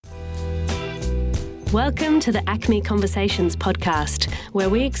Welcome to the ACME Conversations podcast, where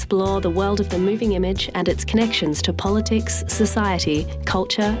we explore the world of the moving image and its connections to politics, society,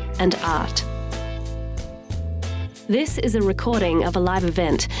 culture, and art. This is a recording of a live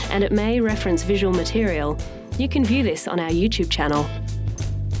event, and it may reference visual material. You can view this on our YouTube channel.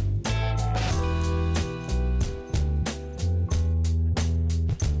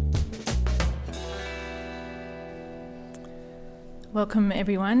 Welcome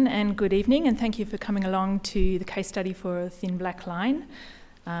everyone and good evening, and thank you for coming along to the case study for Thin Black Line.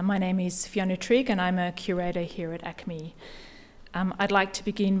 My name is Fiona Trigg and I'm a curator here at ACME. I'd like to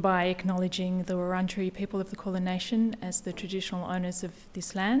begin by acknowledging the Wurundjeri people of the Kulin Nation as the traditional owners of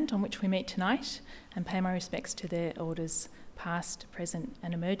this land on which we meet tonight, and pay my respects to their elders past, present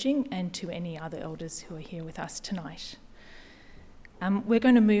and emerging, and to any other elders who are here with us tonight. We're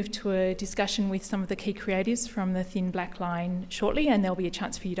going to move to a discussion with some of the key creatives from the Thin Black Line shortly, and there'll be a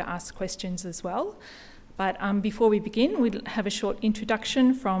chance for you to ask questions as well. But before we begin, we'll have a short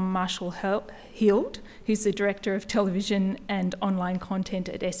introduction from Marshall Heald, who's the Director of Television and Online Content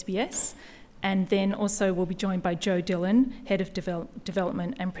at SBS, and then also we'll be joined by Joe Dillon, Head of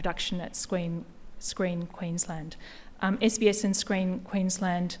Development and Production at Screen Queensland. SBS and Screen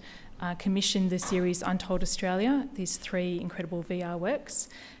Queensland commissioned the series Untold Australia, these 3 incredible VR works.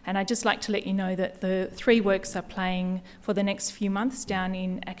 And I'd just like to let you know that the 3 works are playing for the next few months down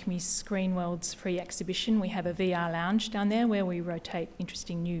in ACME's Screen World's free exhibition. We have a VR lounge down there where we rotate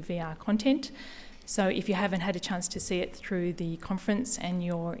interesting new VR content. So if you haven't had a chance to see it through the conference and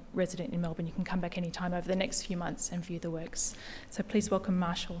you're resident in Melbourne, you can come back anytime over the next few months and view the works. So please welcome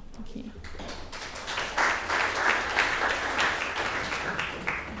Marshall. Thank you.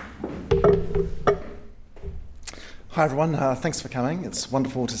 Hi everyone, thanks for coming. It's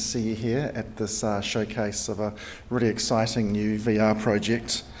wonderful to see you here at this showcase of a really exciting new VR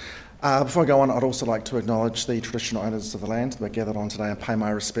project. Before I go on, I'd also like to acknowledge the traditional owners of the land that we're gathered on today and pay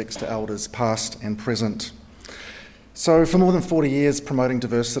my respects to elders past and present. So for more than 40 years, promoting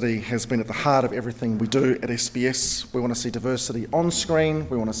diversity has been at the heart of everything we do at SBS. We want to see diversity on screen,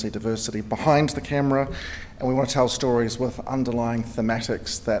 we want to see diversity behind the camera, and we want to tell stories with underlying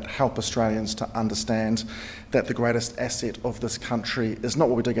thematics that help Australians to understand that the greatest asset of this country is not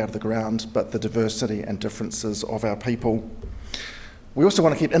what we dig out of the ground, but the diversity and differences of our people. We also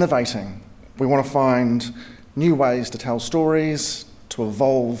want to keep innovating. We want to find new ways to tell stories, to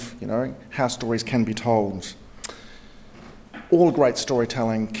evolve, how stories can be told. All great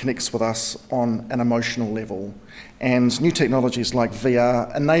storytelling connects with us on an emotional level, and new technologies like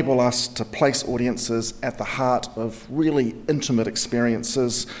VR enable us to place audiences at the heart of really intimate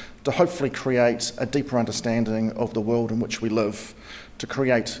experiences to hopefully create a deeper understanding of the world in which we live, to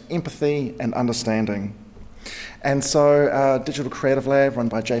create empathy and understanding. And so our Digital Creative Lab, run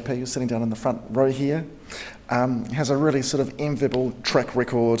by JP, who's sitting down in the front row here, has a really sort of enviable track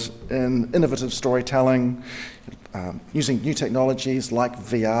record in innovative storytelling, using new technologies like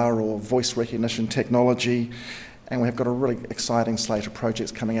VR or voice recognition technology, and we've got a really exciting slate of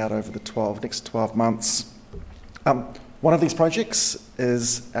projects coming out over the next 12 months. One of these projects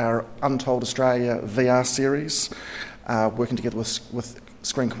is our Untold Australia VR series, working together with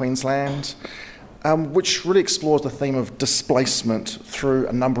Screen Queensland, which really explores the theme of displacement through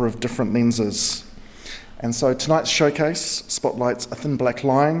a number of different lenses. And so tonight's showcase spotlights A Thin Black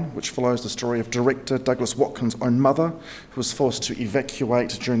Line, which follows the story of director Douglas Watkins' own mother, who was forced to evacuate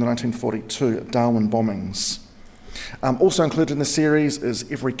during the 1942 Darwin bombings. Also included in the series is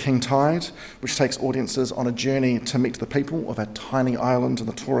Every King Tide, which takes audiences on a journey to meet the people of a tiny island in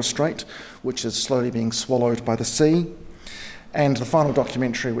the Torres Strait, which is slowly being swallowed by the sea. And the final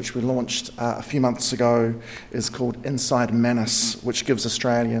documentary, which we launched a few months ago, is called Inside Manus, which gives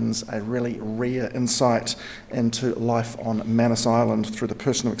Australians a really rare insight into life on Manus Island through the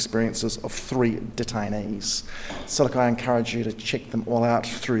personal experiences of 3 detainees. So look, I encourage you to check them all out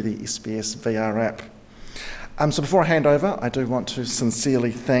through the SBS VR app. So before I hand over, I do want to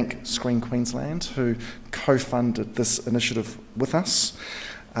sincerely thank Screen Queensland, who co-funded this initiative with us.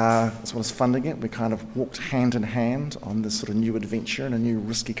 As well as funding it, we kind of walked hand in hand on this sort of new adventure in a new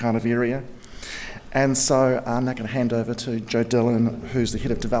risky kind of area. And so I'm now going to hand over to Joe Dillon, who's the Head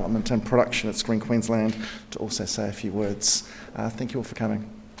of Development and Production at Screen Queensland, to also say a few words. Thank you all for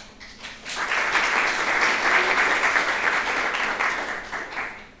coming.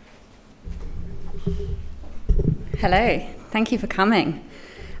 Hello, thank you for coming.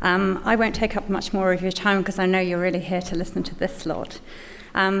 I won't take up much more of your time because I know you're really here to listen to this lot.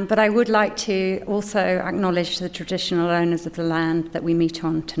 But I would like to also acknowledge the traditional owners of the land that we meet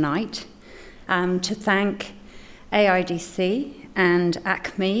on tonight, to thank AIDC and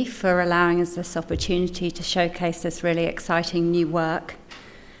ACME for allowing us this opportunity to showcase this really exciting new work.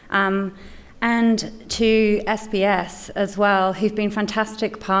 And to SBS as well, who've been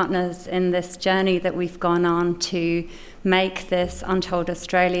fantastic partners in this journey that we've gone on to make this Untold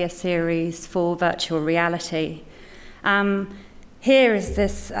Australia series for virtual reality. Here is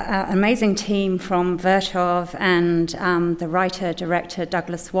this amazing team from Vertov and the writer-director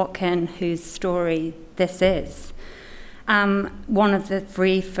Douglas Watkin, whose story this is. One of the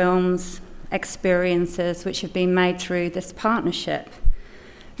 3 films experiences which have been made through this partnership.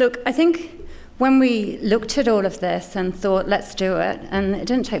 Look, I think when we looked at all of this and thought, let's do it, and it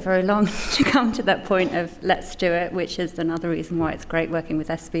didn't take very long to come to that point of let's do it, which is another reason why it's great working with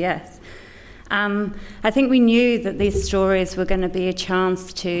SBS. I think we knew that these stories were going to be a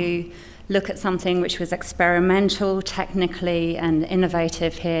chance to look at something which was experimental, technically, and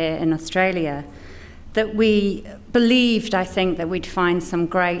innovative here in Australia. That we believed, I think, that we'd find some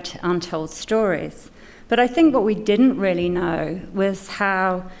great untold stories. But I think what we didn't really know was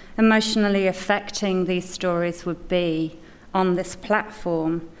how emotionally affecting these stories would be on this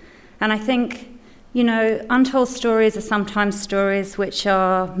platform. And I think, you know, untold stories are sometimes stories which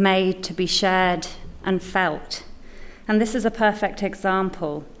are made to be shared and felt. And this is a perfect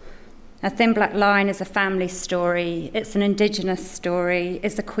example. A Thin Black Line is a family story, it's an Indigenous story,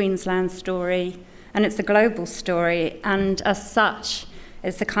 it's a Queensland story, and it's a global story. And as such,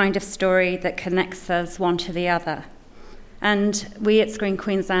 it's the kind of story that connects us one to the other. And we at Screen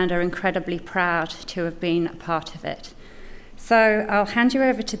Queensland are incredibly proud to have been a part of it. So I'll hand you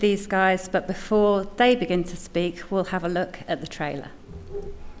over to these guys, but before they begin to speak, we'll have a look at the trailer.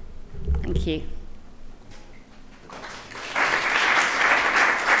 Thank you.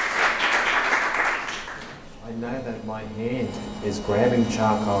 I know that my hand is grabbing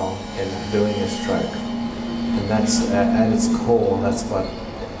charcoal and doing a stroke. And that's at its core, that's what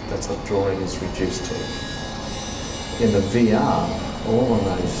drawing is reduced to. In the VR, all of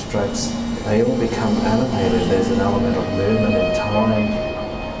those strokes, they all become animated. There's an element of movement and time.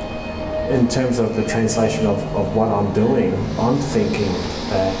 In terms of the translation of what I'm doing, I'm thinking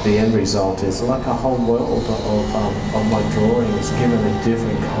that the end result is like a whole world of my drawings given a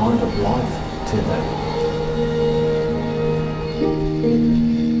different kind of life to them.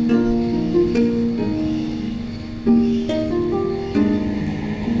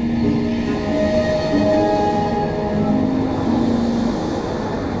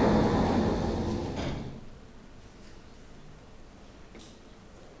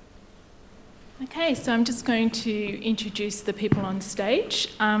 Okay, so I'm just going to introduce the people on stage.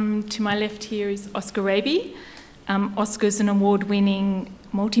 To my left here is Oscar Raby. Oscar's an award-winning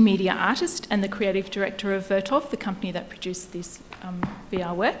multimedia artist and the creative director of Vertov, the company that produced this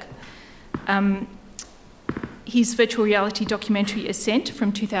VR work. His virtual reality documentary Ascent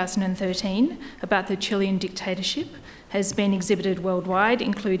from 2013 about the Chilean dictatorship has been exhibited worldwide,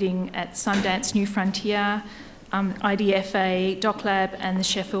 including at Sundance New Frontier, IDFA, DocLab and the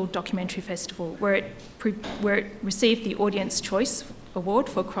Sheffield Documentary Festival, where it received the Audience Choice Award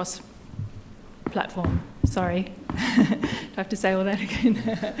for cross-platform. Sorry, do I have to say all that again?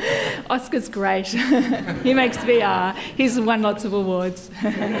 Oscar's great. He makes VR. He's won lots of awards.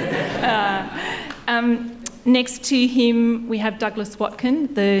 Next to him, we have Douglas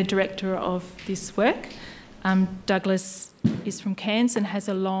Watkin, the director of this work. Douglas is from Cairns and has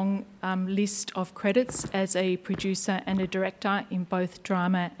a long list of credits as a producer and a director in both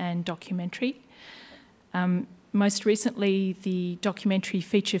drama and documentary. Most recently, the documentary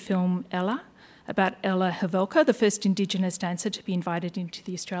feature film Ella, about Ella Havelka, the first Indigenous dancer to be invited into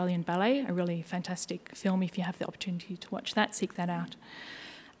the Australian Ballet, a really fantastic film. If you have the opportunity to watch that, seek that out.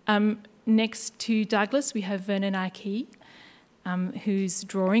 Next to Douglas, we have Vernon Arkey, whose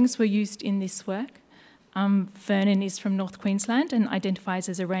drawings were used in this work. Vernon is from North Queensland and identifies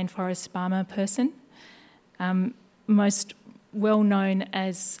as a rainforest Barma person. Most well known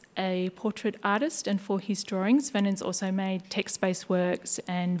as a portrait artist, and for his drawings, Vernon's also made text-based works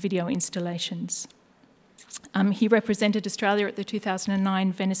and video installations. He represented Australia at the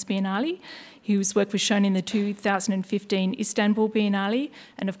 2009 Venice Biennale. His work was shown in the 2015 Istanbul Biennale,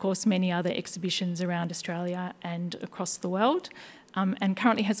 and of course many other exhibitions around Australia and across the world. And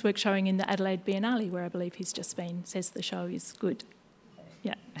currently has work showing in the Adelaide Biennale, where I believe he's just been, says the show is good.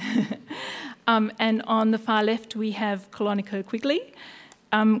 Yeah. And on the far left, we have Colonica Quigley.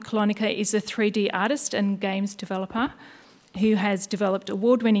 Colonica is a 3D artist and games developer who has developed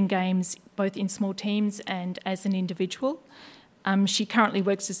award-winning games both in small teams and as an individual. She currently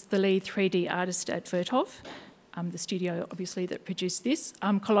works as the lead 3D artist at Vertov. the studio, obviously, that produced this.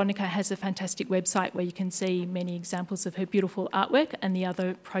 Colonica has a fantastic website where you can see many examples of her beautiful artwork and the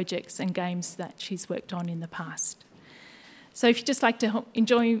other projects and games that she's worked on in the past. So if you'd just like to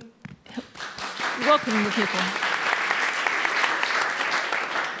enjoy welcoming the people.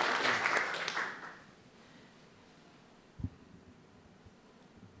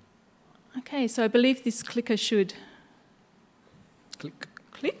 Okay, so I believe this clicker should...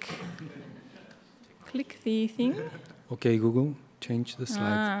 Click the thing. Okay, Google, change the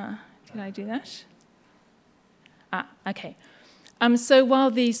slide. Did I do that? Okay. So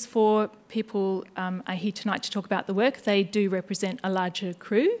while these 4 people are here tonight to talk about the work, they do represent a larger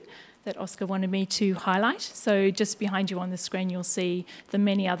crew that Oscar wanted me to highlight. So just behind you on the screen, you'll see the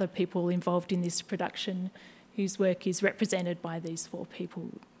many other people involved in this production whose work is represented by these 4 people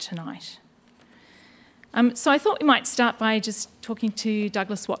tonight. So I thought we might start by just talking to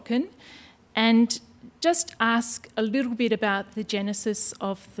Douglas Watkin and just ask a little bit about the genesis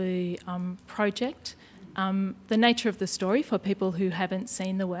of the project, the nature of the story for people who haven't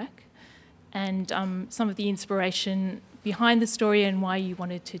seen the work, and some of the inspiration behind the story and why you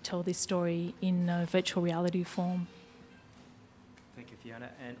wanted to tell this story in a virtual reality form. Thank you, Fiona.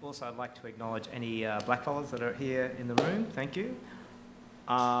 And also I'd like to acknowledge any blackfellas that are here in the room. Thank you.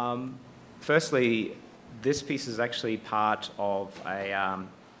 Firstly, this piece is actually part of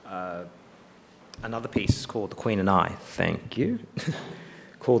another piece called The Queen and I. Thank you.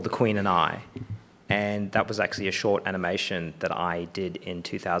 Called The Queen and I. And that was actually a short animation that I did in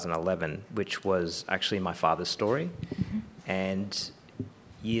 2011, which was actually my father's story. Mm-hmm. And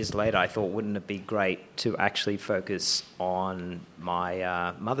years later, I thought, wouldn't it be great to actually focus on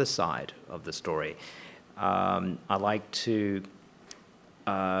my mother's side of the story? I like to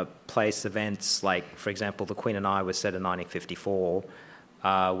place events like, for example, The Queen and I was set in 1954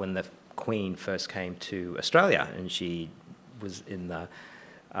 when the Queen first came to Australia, and she was in the...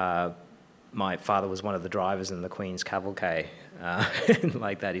 my father was one of the drivers in the Queen's cavalcade,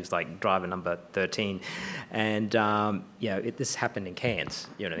 like that. He was like driver number 13. And, this happened in Cairns,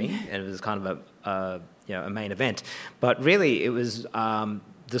 you know what I mean? And it was kind of a main event. But really, it was,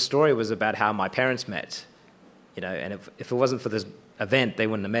 the story was about how my parents met, you know, and if it wasn't for this event, they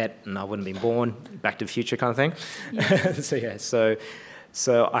wouldn't have met and I wouldn't have been born, Back to the Future kind of thing. Yeah.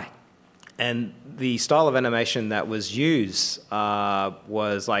 And the style of animation that was used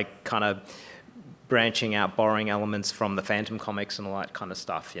was like kind of branching out, borrowing elements from the Phantom comics and all that kind of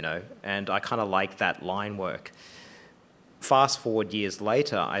stuff, you know. And I kind of like that line work. Fast forward years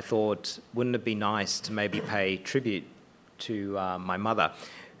later, I thought, wouldn't it be nice to maybe pay tribute to my mother,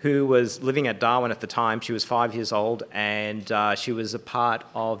 who was living at Darwin at the time. She was 5 years old, and she was a part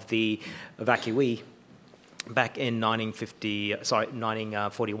of the evacuee back in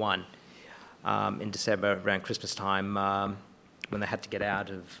 1941. In December, around Christmas time, when they had to get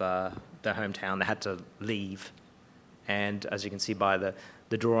out of their hometown, they had to leave. And as you can see by the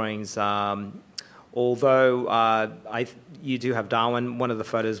drawings, although you do have Darwin, one of the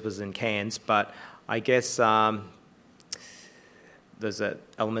photos was in Cairns, but I guess those are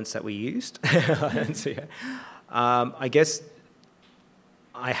elements that we used. I guess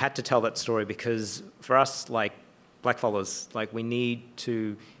I had to tell that story because for us, like blackfellas, like we need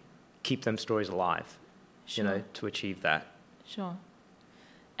to keep them stories alive, Sure. you know, to achieve that. Sure.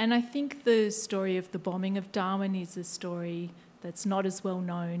 And I think the story of the bombing of Darwin is a story that's not as well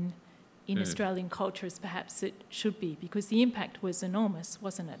known in Australian culture as perhaps it should be, because the impact was enormous,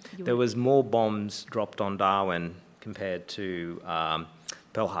 wasn't it? There was more bombs dropped on Darwin compared to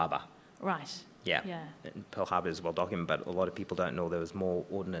Pearl Harbor. Right. Yeah. And Pearl Harbor is well documented, but a lot of people don't know there was more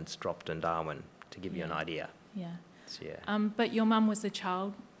ordnance dropped in Darwin, to give you an idea. Yeah. So, yeah. But your mum was a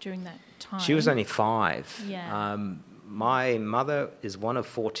child during that time. She was only 5. Yeah. My mother is one of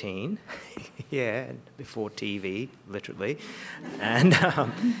 14, before TV, literally, and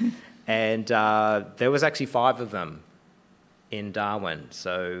there was actually 5 of them in Darwin.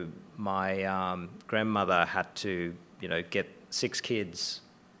 So my grandmother had to, get 6 kids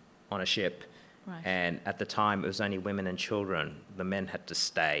on a ship, right. And at the time it was only women and children. The men had to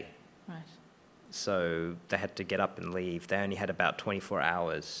stay. Right. So they had to get up and leave. They only had about 24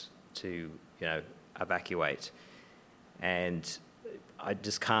 hours to, evacuate. And I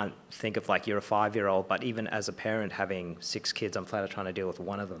just can't think of, like, you're a 5-year-old, but even as a parent having 6 kids, I'm flat out trying to deal with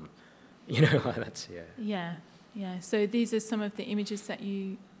one of them. That's, Yeah. So these are some of the images that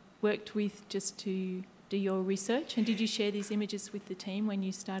you worked with just to do your research? And did you share these images with the team when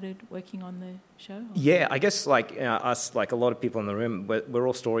you started working on the show? Or? Yeah, I guess like us, like a lot of people in the room, we're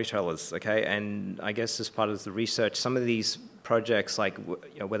all storytellers, okay? And I guess as part of the research, some of these projects, like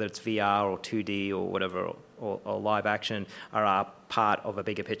whether it's VR or 2D or whatever, or live action, are a part of a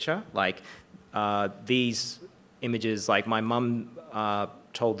bigger picture. Like these images, like my mum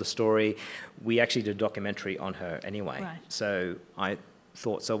told the story. We actually did a documentary on her anyway. Right. So I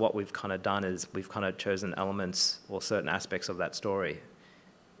thought, so what we've kind of done is we've kind of chosen elements or certain aspects of that story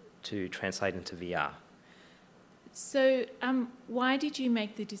to translate into VR. So why did you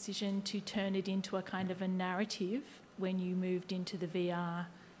make the decision to turn it into a kind of a narrative when you moved into the VR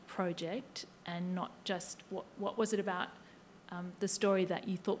project, and not just, what was it about the story that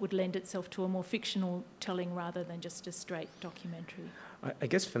you thought would lend itself to a more fictional telling rather than just a straight documentary? I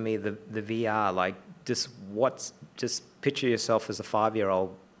guess for me, the VR, like just picture yourself as a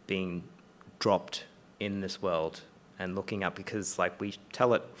 5-year-old being dropped in this world and looking up, because like we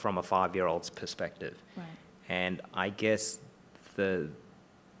tell it from a 5-year-old's perspective. Right. And I guess the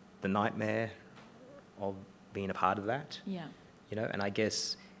nightmare of being a part of that, Yeah. and I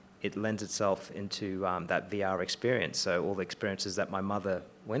guess it lends itself into that VR experience. So all the experiences that my mother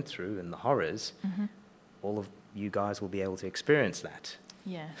went through and the horrors, all of you guys will be able to experience that.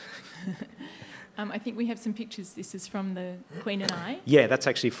 Yeah. I think we have some pictures. This is from The Queen and I. Yeah, that's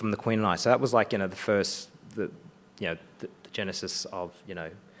actually from The Queen and I. So that was like, the genesis of,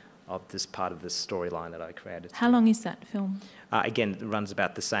 of this part of this storyline that I created. How long is that film? Again, it runs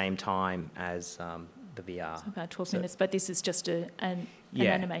about the same time as the VR. So about 12 minutes, but this is just an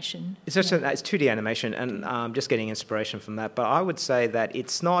animation. It's just it's 2D animation, and just getting inspiration from that. But I would say that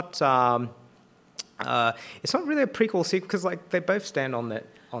it's not really a prequel sequel, because like they both stand on their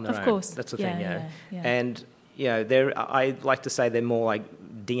own. Of course, that's the thing, yeah. And I like to say they're more like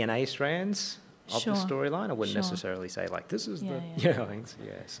DNA strands of the storyline. I wouldn't necessarily say like this is things.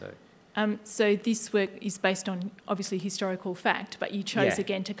 So this work is based on obviously historical fact, but you chose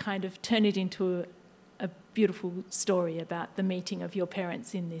again to kind of turn it into a beautiful story about the meeting of your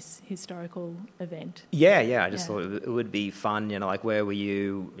parents in this historical event. I just thought it would be fun, like where were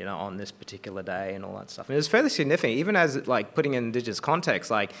you, on this particular day and all that stuff. And it was fairly significant, even as like putting in Indigenous context,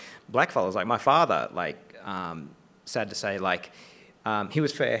 like blackfellas, like my father, like sad to say, like he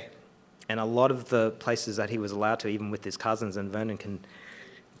was fair, and a lot of the places that he was allowed to, even with his cousins, and Vernon can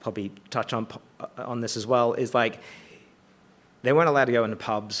probably touch on this as well, is like they weren't allowed to go into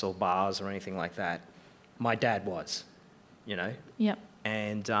pubs or bars or anything like that. My dad was, Yep.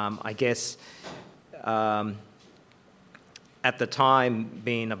 And I guess at the time,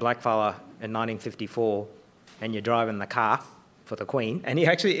 being a blackfella in 1954, and you're driving the car for the Queen, and it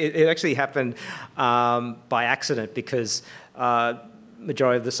actually happened by accident, because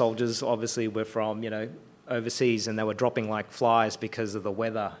majority of the soldiers obviously were from overseas, and they were dropping like flies because of the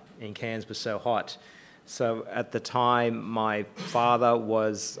weather in Cairns was so hot. So at the time, my father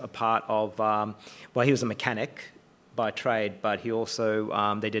was a part of, he was a mechanic by trade, but he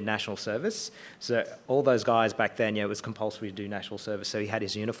also, they did national service. So all those guys back then, it was compulsory to do national service. So he had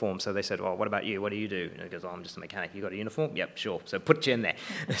his uniform. So they said, well, what about you? What do you do? And he goes, I'm just a mechanic. You got a uniform? Yep, sure. So put you in there.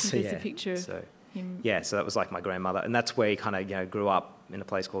 There's a picture of him. Yeah, so that was like my grandmother. And that's where he kind of, grew up in a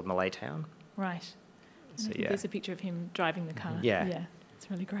place called Malaytown. Right. So, there's a picture of him driving the car. Yeah. It's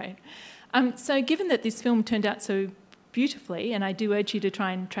really great. So given that this film turned out so beautifully, and I do urge you to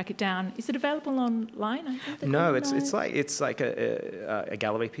try and track it down, is it available online? No, it's like a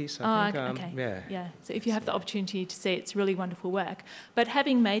gallery piece, I think. Okay. Yeah. So if you have the opportunity to see it, it's really wonderful work. But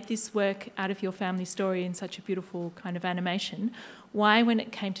having made this work out of your family story in such a beautiful kind of animation, why, when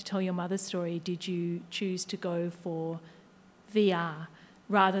it came to tell your mother's story, did you choose to go for VR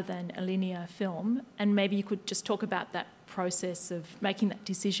rather than a linear film? And maybe you could just talk about that process of making that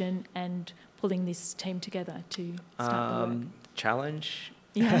decision and pulling this team together to start the work. Challenge.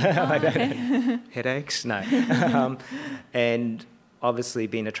 Yeah. Okay. Headaches. No. And obviously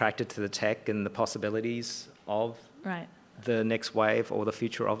being attracted to the tech and the possibilities of the next wave or the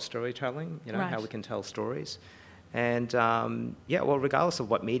future of storytelling, how we can tell stories. And regardless of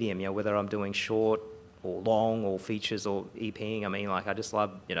what medium, whether I'm doing short or long or features or EPing, I just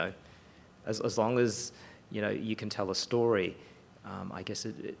love, as long as you can tell a story. I guess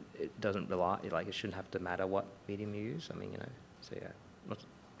it doesn't rely, it shouldn't have to matter what medium you use.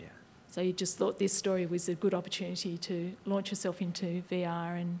 So you just thought this story was a good opportunity to launch yourself into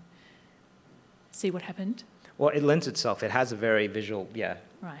VR and see what happened? Well, it lends itself. It has a very visual,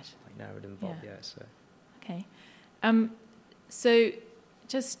 narrative involved, so. Okay. So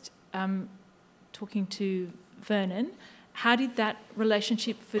just talking to Vernon, how did that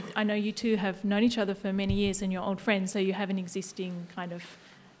relationship, I know you two have known each other for many years and you're old friends, so you have an existing kind of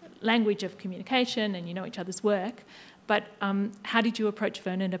language of communication and you know each other's work, but how did you approach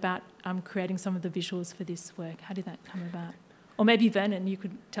Vernon about creating some of the visuals for this work? How did that come about? Or maybe Vernon, you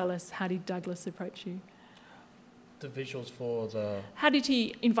could tell us, how did Douglas approach you? The visuals for the... How did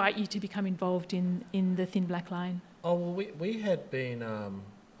he invite you to become involved in the Thin Black Line? Oh, well, we had been...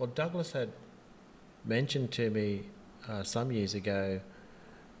 Douglas had mentioned to me some years ago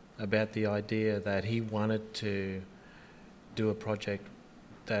about the idea that he wanted to do a project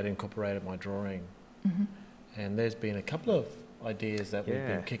that incorporated my drawing. Mm-hmm. And there's been a couple of ideas that we've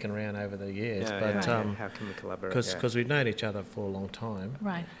been kicking around over the years. How can we collaborate? Because we've known each other for a long time.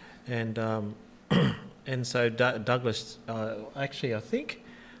 Right. And and so Douglas, actually, I think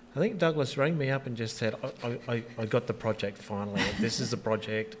Douglas rang me up and just said, I got the project finally. This is the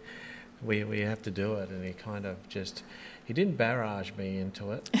project. We have to do it. And he kind of just, he didn't barrage me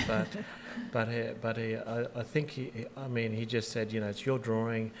into it, but I think he just said, it's your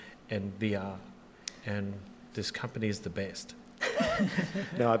drawing and VR, and this company is the best.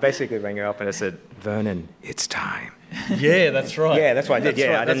 No, I basically rang her up and I said, Vernon, it's time. Yeah, that's right. Yeah, that's what I did.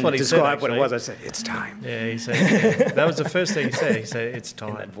 That's I didn't describe what it was. I said, it's time. Yeah, he said, that was the first thing he said. He said, it's time.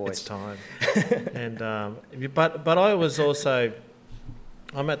 In that voice. It's time. And but I was also,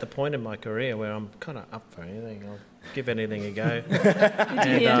 I'm at the point in my career where I'm kind of up for anything. I'll give anything a go.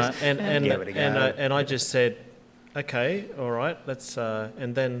 And I just said, okay, all right, let's.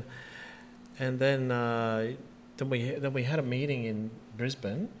 And then we had a meeting in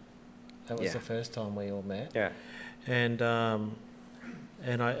Brisbane. That was the first time we all met. Yeah. And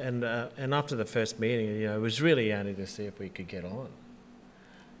after the first meeting, it was really only to see if we could get on.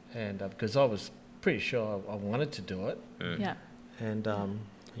 And because I was pretty sure I wanted to do it. Mm. Yeah. And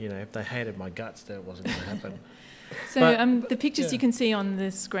if they hated my guts, that wasn't going to happen. So the pictures you can see on the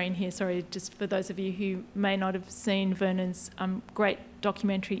screen here, sorry, just for those of you who may not have seen Vernon's great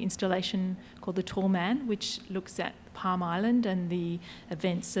documentary installation called The Tall Man, which looks at Palm Island and the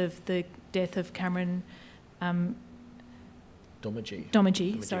events of the death of Cameron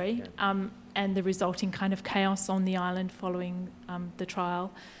Domagee, sorry, yeah. And the resulting kind of chaos on the island following the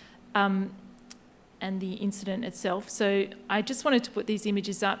trial and the incident itself. So I just wanted to put these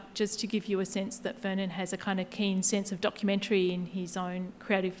images up just to give you a sense that Vernon has a kind of keen sense of documentary in his own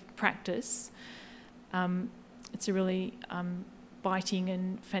creative practice. It's a really biting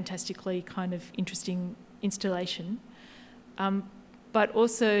and fantastically kind of interesting installation. But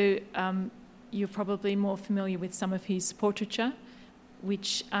also you're probably more familiar with some of his portraiture,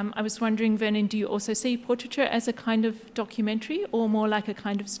 which I was wondering, Vernon, do you also see portraiture as a kind of documentary or more like a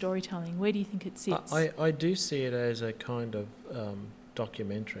kind of storytelling? Where do you think it sits? I do see it as a kind of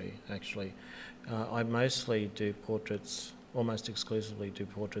documentary, actually. I mostly do portraits, almost exclusively do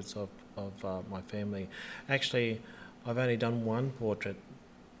portraits of my family. Actually, I've only done one portrait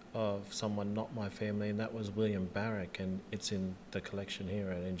of someone not my family, and that was William Barrack, and it's in the collection here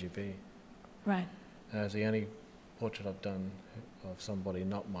at NGV. Right. It's the only portrait I've done of somebody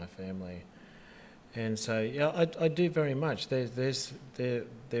not my family. And so, yeah, I do very much. There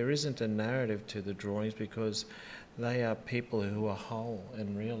isn't a narrative to the drawings because they are people who are whole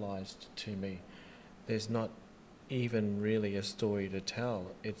and realised to me. There's not even really a story to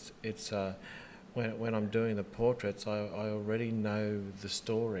tell. It's when I'm doing the portraits, I already know the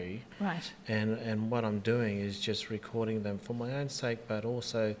story. Right. And what I'm doing is just recording them for my own sake, but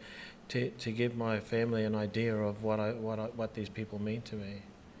also to give my family an idea of what these people mean to me.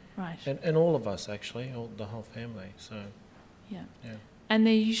 Right. And all of us, actually, the whole family. So. Yeah. Yeah. And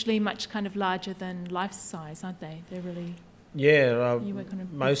they're usually much kind of larger than life size, aren't they? They're really... Yeah, you work on a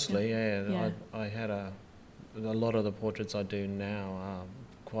mostly, yeah. yeah. I had a lot of the portraits I do now are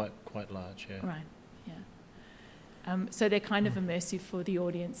quite large, yeah. Right, yeah. So they're kind of immersive for the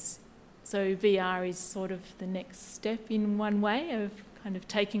audience. So VR is sort of the next step in one way of kind of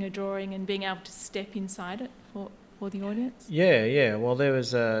taking a drawing and being able to step inside it for the audience? Yeah. Well,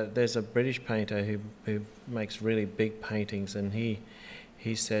 there's a British painter who makes really big paintings, and he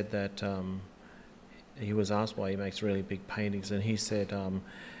said that he was asked why he makes really big paintings, and he said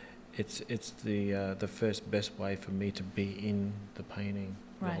it's the first best way for me to be in the painting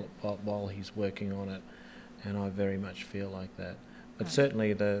right. while he's working on it, and I very much feel like that. But right.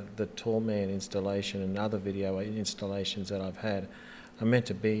 certainly the Tall Man installation and other video installations that I've had are meant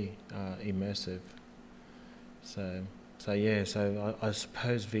to be immersive. So I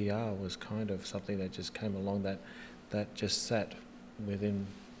suppose VR was kind of something that just came along that just sat within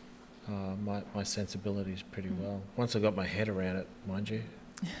my sensibilities pretty well. Once I got my head around it, mind you.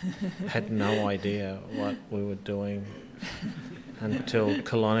 had no idea what we were doing until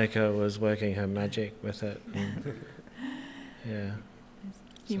Colonica was working her magic with it. And yeah.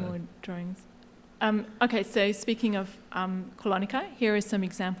 A few more drawings. Okay, so speaking of Colonica, here are some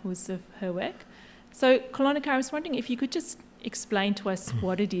examples of her work. So Colonica, I was wondering if you could just explain to us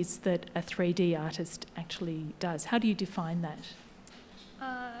what it is that a 3D artist actually does. How do you define that?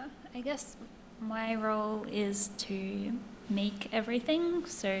 I guess my role is to make everything,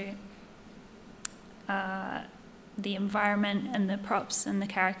 so the environment and the props and the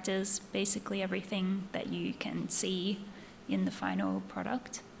characters, basically everything that you can see in the final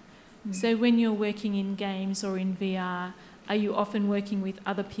product. So when you're working in games or in VR, are you often working with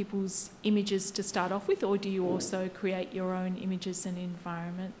other people's images to start off with, or do you also create your own images and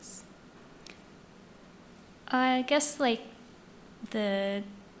environments? I guess like the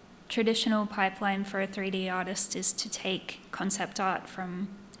traditional pipeline for a 3D artist is to take concept art from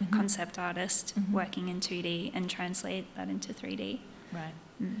a concept artist working in 2D and translate that into 3D. Right.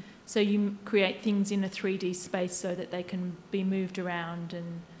 So you create things in a 3D space so that they can be moved around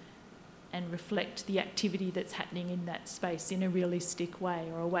and reflect the activity that's happening in that space in a realistic way,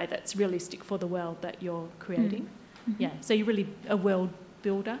 or a way that's realistic for the world that you're creating. Yeah, so you're really a world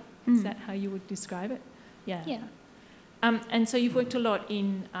builder. Is that how you would describe it? Yeah. Yeah. And so you've worked a lot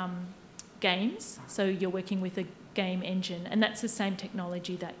in games, so you're working with a game engine, and that's the same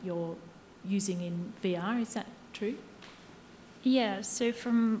technology that you're using in VR, is that true? Yeah, so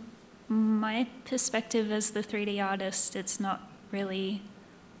from my perspective as the 3D artist, it's not really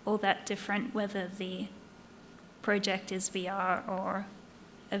all that different whether the project is VR or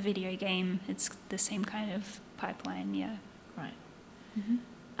a video game. It's the same kind of pipeline, yeah. Right.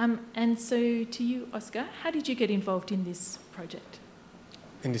 And so to you, Oscar, how did you get involved in this project?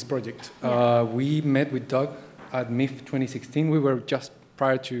 In this project, Yeah. we met with Doug at MIF 2016. We were just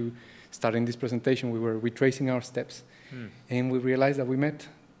prior to starting this presentation, we were retracing our steps, and we realized that we met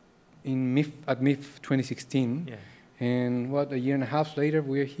in at MIF 2016. Yeah. And a year and a half later,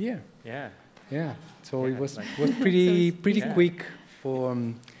 we're here. Yeah. Yeah. So Yeah, it was like- pretty Yeah. quick for.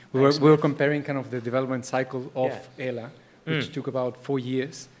 We were comparing kind of the development cycle of Ella, which took about 4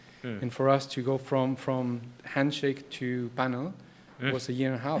 years, and for us to go from handshake to panel was a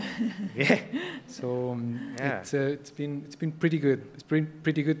year and a half. Yeah. So Yeah. it's been pretty good. It's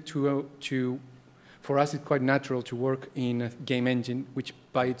pretty good to for us. It's quite natural to work in a game engine, which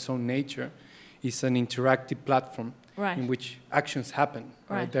by its own nature is an interactive platform. Right. In which actions happen.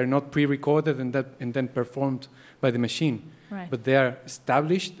 Right. They're not pre-recorded and then performed by the machine, Right. but they are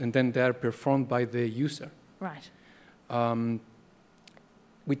established and then they are performed by the user. Right.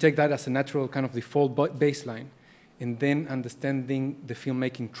 We take that as a natural kind of default baseline, and then understanding the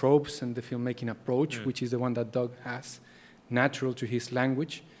filmmaking tropes and the filmmaking approach, which is the one that Doug has, natural to his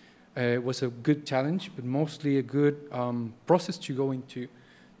language, was a good challenge, but mostly a good process to go into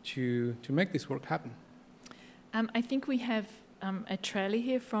to make this work happen. I think we have a trailer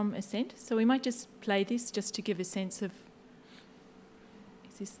here from Ascent, so we might just play this just to give a sense of.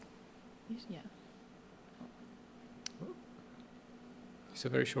 Is this? Yeah. It's a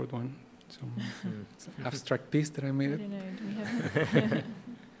very short one. So it's an abstract piece that I I made. don't know. Do we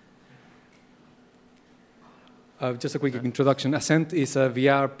have? Just a quick introduction. Ascent is a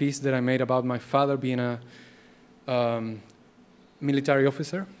VR piece that I made about my father being a military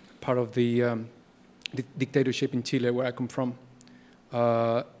officer, part of the dictatorship in Chile, where I come from.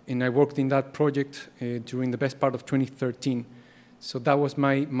 And I worked in that project during the best part of 2013. So that was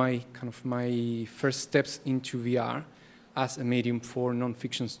my first steps into VR as a medium for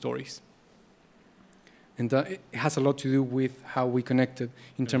non-fiction stories. And it has a lot to do with how we connected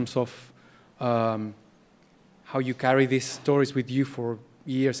in terms of how you carry these stories with you for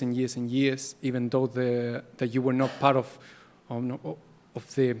years and years and years, even though that you were not part of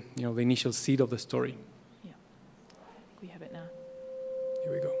the the initial seed of the story. Yeah. I think we have it now.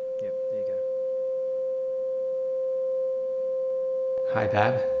 Here we go. Yep, there you go. Hi,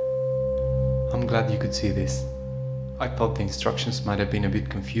 Dad. I'm glad you could see this. I thought the instructions might have been a bit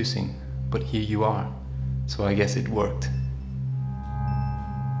confusing, but here you are, so I guess it worked.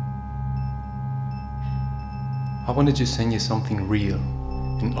 I wanted to send you something real,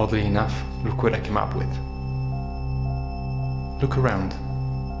 and oddly enough, look what I came up with. Look around.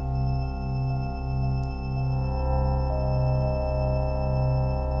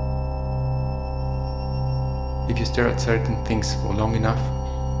 If you stare at certain things for long enough,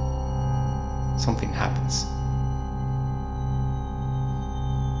 something happens.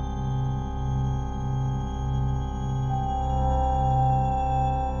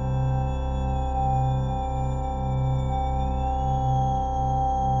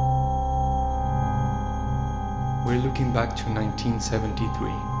 We're looking back to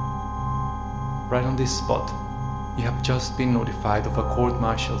 1973. Right on this spot, you have just been notified of a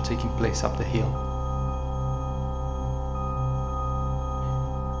court-martial taking place up the hill.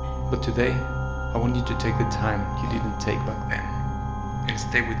 But today, I want you to take the time you didn't take back then and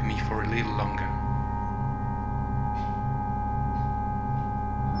stay with me for a little longer.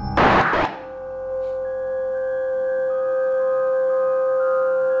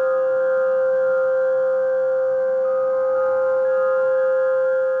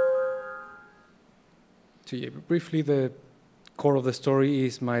 So yeah, briefly, the core of the story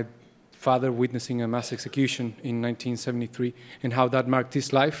is my father witnessing a mass execution in 1973 and how that marked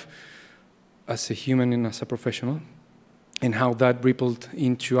his life as a human and as a professional, and how that rippled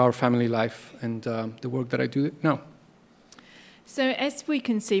into our family life and the work that I do now. So as we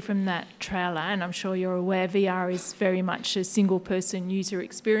can see from that trailer, and I'm sure you're aware, VR is very much a single-person user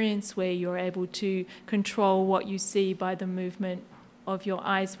experience where you're able to control what you see by the movement of your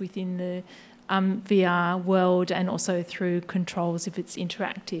eyes within the VR world, and also through controls if it's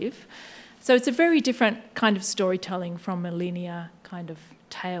interactive. So it's a very different kind of storytelling from a linear kind of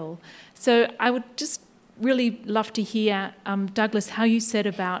tale. So I would just really love to hear, Douglas, how you set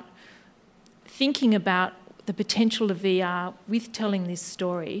about thinking about the potential of VR with telling this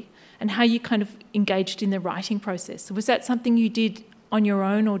story, and how you kind of engaged in the writing process. Was that something you did on your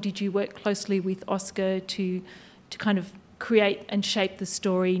own, or did you work closely with Oscar to kind of create and shape the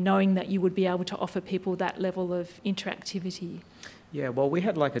story, knowing that you would be able to offer people that level of interactivity? Yeah, well, we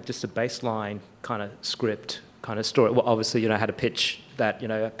had like just a baseline kind of script, kind of story. Well, obviously, I had a pitch that,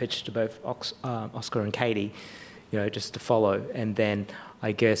 I pitched to both Oscar and Katie, just to follow. And then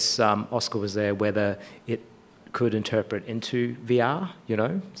I guess Oscar was there whether it could interpret into VR,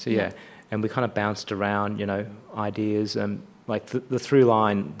 So yeah, and we kind of bounced around, ideas, and like the through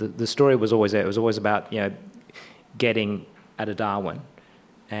line, the story was always there. It was always about, getting at a Darwin,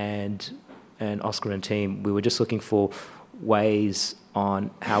 and Oscar and team, we were just looking for ways on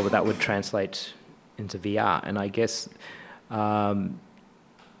how that would translate into VR, and I guess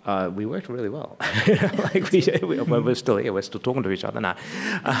we worked really well. We're still here, we're still talking to each other now.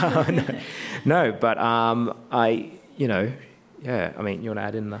 But you want to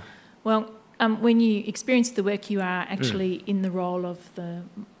add in the... Well, when you experience the work, you are actually in the role of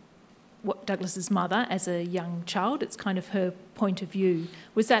Douglas's mother as a young child. It's kind of her point of view.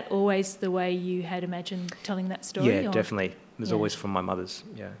 Was that always the way you had imagined telling that story? Yeah, definitely. It was always from my mother's,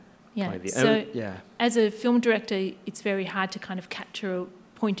 point of view. So as a film director, it's very hard to kind of capture a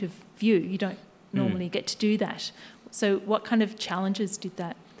point of view. You don't normally get to do that. So what kind of challenges did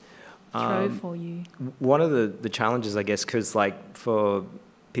that throw for you? One of the challenges, I guess, because like for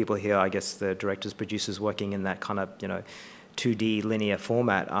people here, I guess the directors, producers working in that kind of, 2D linear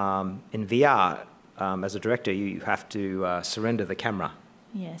format, in VR, as a director, you have to surrender the camera.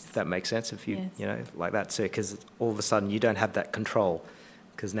 Yes. If that makes sense, if you, like that. So, because all of a sudden you don't have that control,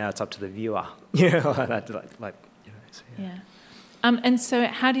 because now it's up to the viewer. And so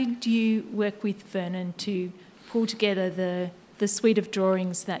how did you work with Vernon to pull together the suite of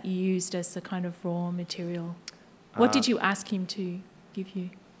drawings that you used as the kind of raw material? What did you ask him to give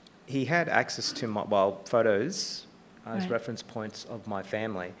you? He had access to my, photos as reference points of my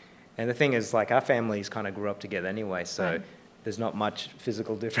family. And the thing is, like, our families kind of grew up together anyway, so there's not much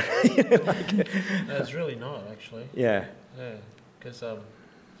physical difference. No, it's really not, actually. Yeah. Yeah, because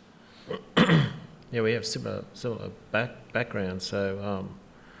we have similar backgrounds. So,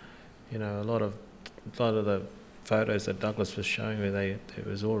 a lot of the photos that Douglas was showing me, there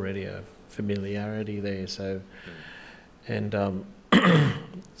was already a familiarity there. So, and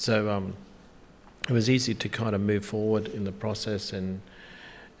it was easy to kind of move forward in the process and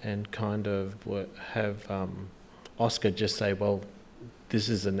kind of have Oscar just say, well, this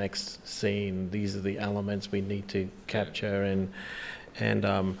is the next scene, these are the elements we need to capture, and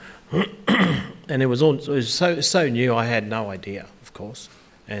it was so new. I had no idea, of course,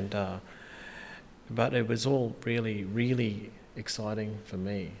 but it was all really, really exciting for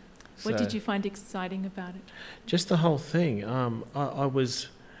me. What did you find exciting about it? Just the whole thing. I was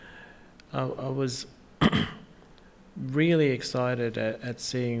really excited at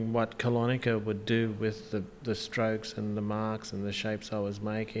seeing what Colonica would do with the strokes and the marks and the shapes I was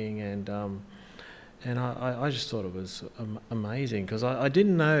making, and I just thought it was amazing, because I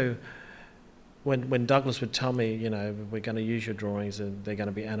didn't know when Douglas would tell me, we're going to use your drawings and they're going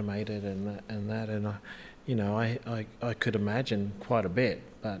to be animated and I could imagine quite a bit,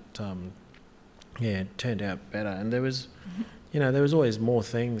 but it turned out better, and there was always more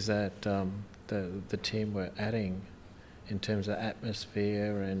things that the team were adding in terms of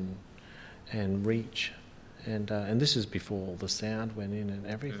atmosphere and reach and this is before all the sound went in and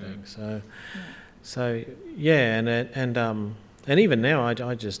everything. Yeah. So yeah, and even now,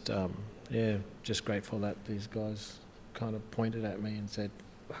 I just just grateful that these guys kind of pointed at me and said,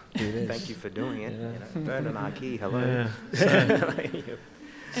 "Do this." Thank you for doing it. You know? Vernon Archie, hello. Yeah.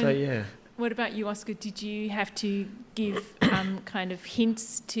 So yeah. What about you, Oscar? Did you have to give kind of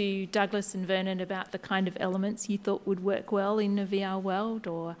hints to Douglas and Vernon about the kind of elements you thought would work well in a VR world,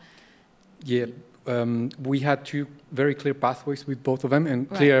 or? Yeah, we had two very clear pathways with both of them, and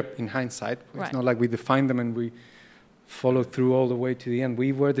clear in hindsight. It's not like we defined them and we followed through all the way to the end.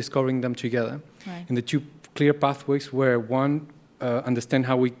 We were discovering them together. Right. And the two clear pathways were, one, understand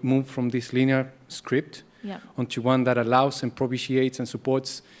how we move from this linear script onto one that allows and propitiates and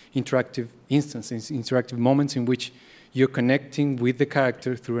supports interactive instances, interactive moments in which you're connecting with the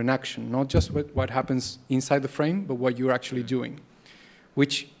character through an action, not just what happens inside the frame, but what you're actually doing,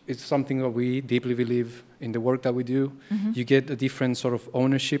 which is something that we deeply believe in the work that we do. Mm-hmm. You get a different sort of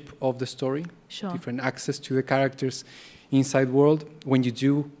ownership of the story, different access to the characters' inside world when you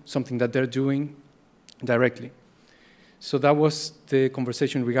do something that they're doing directly. So that was the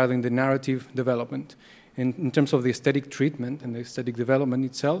conversation regarding the narrative development. And in terms of the aesthetic treatment and the aesthetic development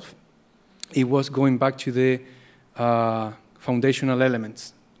itself, it was going back to the foundational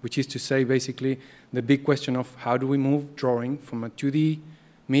elements, which is to say basically the big question of how do we move drawing from a 2D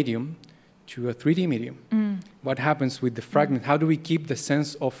medium to a 3D medium? What happens with the fragment? How do we keep the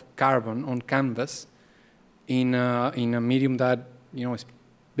sense of carbon on canvas in a medium that is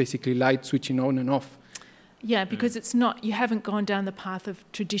basically light switching on and off? Yeah, because it's not, you haven't gone down the path of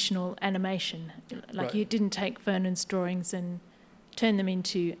traditional animation. Like you didn't take Vernon's drawings and turn them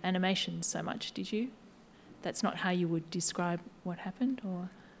into animations so much, did you? That's not how you would describe what happened, or?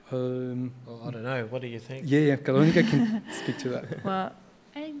 Well, I don't know. What do you think? Yeah, Kalonika can speak to that. Well,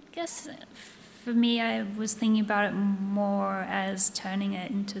 I guess for me, I was thinking about it more as turning it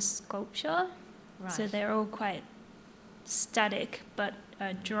into sculpture. Right. So they're all quite static, but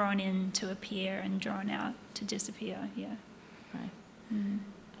drawn in to appear and drawn out to disappear. Yeah. Right.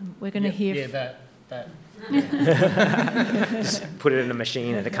 We're going to hear. Yeah, that. Just put it in a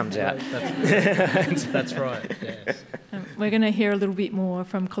machine and it comes out. That's right. Yes. We're going to hear a little bit more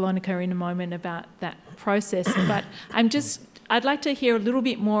from Kalonika in a moment about that process, but I'd like to hear a little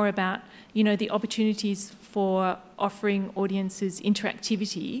bit more about, the opportunities for offering audiences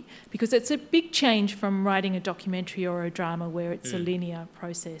interactivity, because it's a big change from writing a documentary or a drama where it's a linear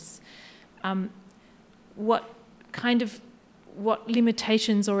process. What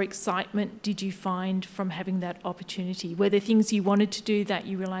limitations or excitement did you find from having that opportunity? Were there things you wanted to do that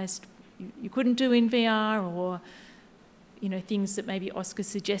you realised you couldn't do in VR, or things that maybe Oscar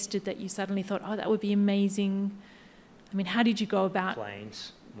suggested that you suddenly thought, oh, that would be amazing? I mean, how did you go about...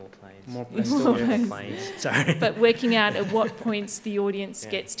 More planes. Sorry. But working out at what points the audience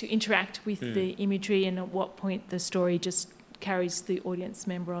gets to interact with the imagery, and at what point the story just carries the audience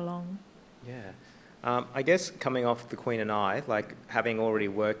member along. Yeah. I guess coming off The Queen and I, like having already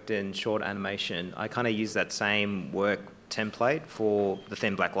worked in short animation, I kind of use that same work template for The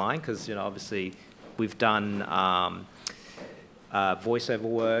Thin Black Line, because, obviously we've done voiceover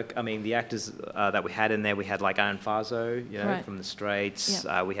work. I mean, the actors that we had in there, we had like Aaron Farzo, from The Straits.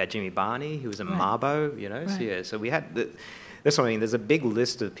 Yep. We had Jimmy Barney, who was in Marbo, Right. So we had, that's what I mean, there's a big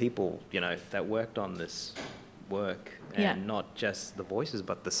list of people, that worked on this work. And not just the voices,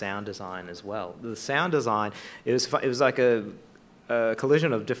 but the sound design as well. The sound design, it was like a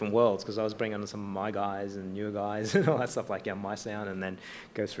collision of different worlds, because I was bringing on some of my guys and your guys and all that stuff, like my sound, and then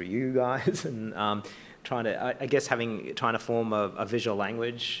go through you guys, and trying to form a visual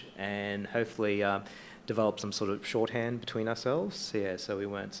language, and hopefully develop some sort of shorthand between ourselves. Yeah, so we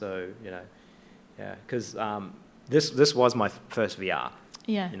weren't so because this was my first VR.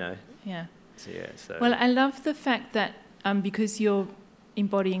 Yeah. Yeah. So. Well, I love the fact that because you're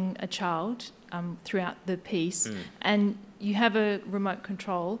embodying a child throughout the piece, and you have a remote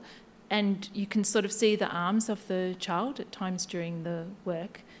control, and you can sort of see the arms of the child at times during the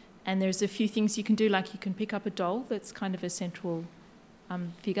work, and there's a few things you can do, like you can pick up a doll that's kind of a central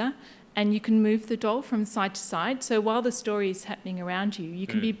figure, and you can move the doll from side to side. So while the story is happening around you, you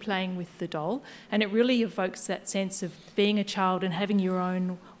can be playing with the doll, and it really evokes that sense of being a child and having your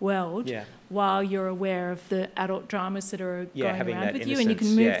own world while you're aware of the adult dramas that are going around with you, and you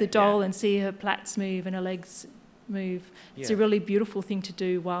can move the doll and see her plaits move and her legs move. It's a really beautiful thing to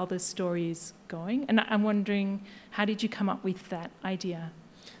do while the story is going. And I'm wondering, how did you come up with that idea?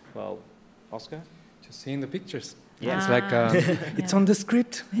 Well, Oscar? Just seeing the pictures. Yeah. It's like, it's on the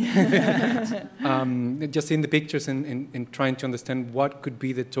script. Just seeing the pictures and trying to understand what could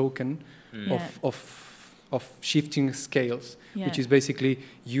be the token of shifting scales, Yeah. which is basically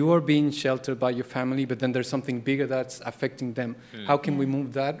you are being sheltered by your family, but then there's something bigger that's affecting them. How can we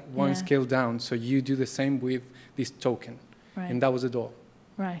move that one scale down? So you do the same with this token. Right. And that was the doll.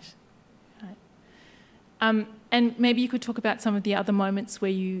 Right. And maybe you could talk about some of the other moments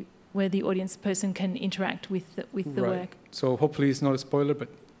where the audience person can interact with the work. So hopefully it's not a spoiler, but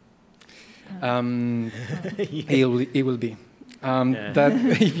it will be. That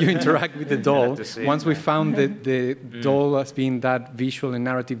if you interact with the doll, once we found the doll as being that visual and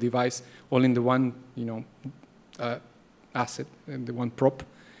narrative device all in the one, asset, and the one prop,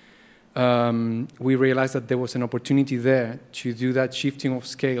 we realized that there was an opportunity there to do that shifting of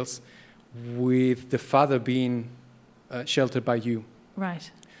scales with the father being sheltered by you.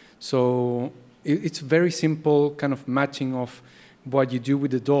 Right. So it's very simple kind of matching of what you do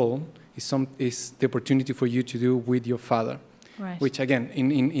with the doll is the opportunity for you to do with your father. Right. Which again,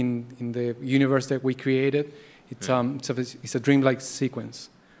 in the universe that we created, it's a dreamlike sequence,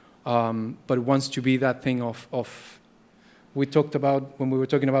 but it wants to be that thing of we talked about when we were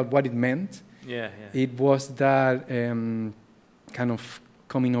talking about what it meant. Yeah. It was that kind of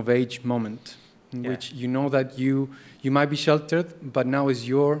coming of age moment in which you know that you might be sheltered, but now is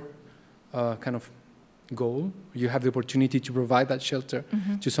your kind of goal. You have the opportunity to provide that shelter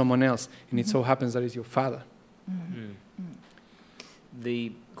to someone else, and it so happens that it's your father.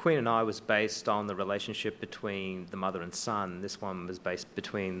 The Queen and I was based on the relationship between the mother and son. This one was based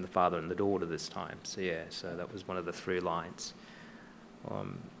between the father and the daughter this time. So that was one of the through lines.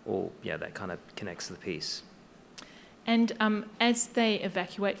 That kind of connects the piece. And as they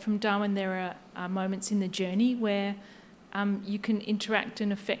evacuate from Darwin, there are moments in the journey where you can interact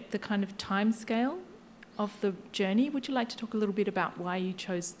and affect the kind of time scale of the journey. Would you like to talk a little bit about why you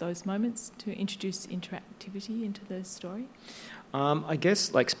chose those moments to introduce interactivity into the story? I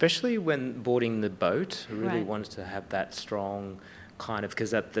guess, especially when boarding the boat, I really wanted to have that strong kind of,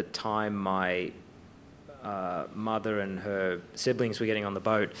 because at the time my mother and her siblings were getting on the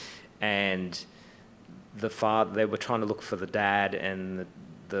boat, and the father, they were trying to look for the dad, and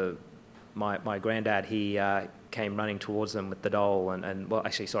my granddad, he came running towards them with the doll, and in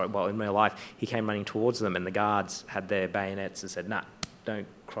real life, he came running towards them, and the guards had their bayonets and said, "Nah, don't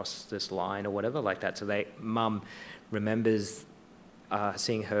cross this line," or whatever like that. So Mum remembers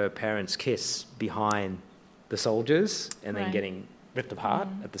seeing her parents kiss behind the soldiers and then getting ripped apart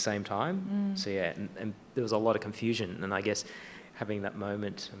at the same time. So and there was a lot of confusion, and I guess having that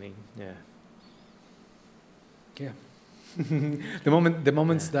moment, the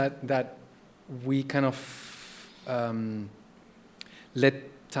moments that we kind of let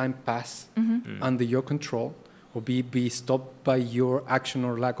time pass under your control or be stopped by your action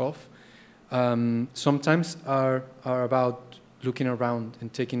or lack of, sometimes are about looking around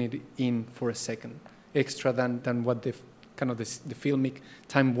and taking it in for a second, extra than what the filmic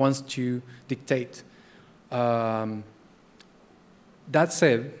time wants to dictate. That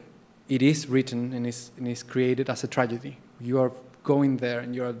said, it is written and is created as a tragedy. You are going there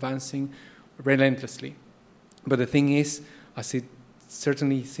and you're advancing relentlessly. But the thing is, as it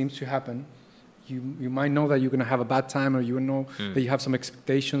certainly seems to happen, you might know that you're going to have a bad time, or you know that you have some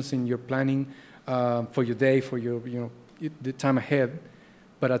expectations in your planning for your day, for your the time ahead.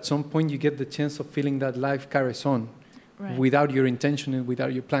 But at some point, you get the chance of feeling that life carries on without your intention and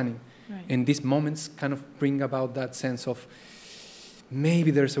without your planning. Right. And these moments kind of bring about that sense of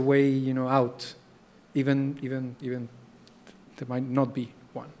maybe there's a way, out, even there might not be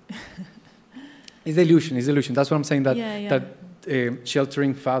one. It's illusion. That's what I'm saying. That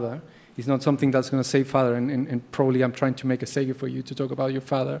sheltering father is not something that's going to save father. And probably I'm trying to make a segue for you to talk about your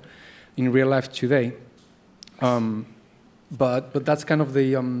father in real life today. But that's kind of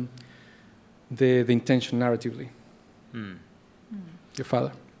the intention narratively. Your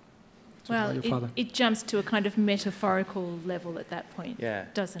father. Well, it jumps to a kind of metaphorical level at that point,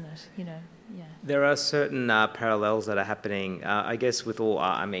 doesn't it? There are certain parallels that are happening, I guess, with all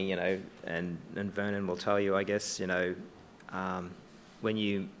art. And Vernon will tell you, I guess, when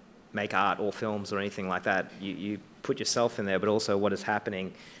you make art or films or anything like that, you put yourself in there, but also what is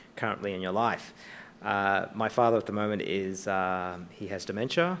happening currently in your life. My father at the moment he has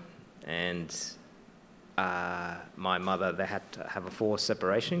dementia, and my mother, they had to have a forced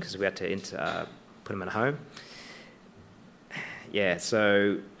separation because we had to put him at home.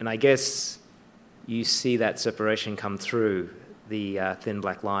 And I guess you see that separation come through the thin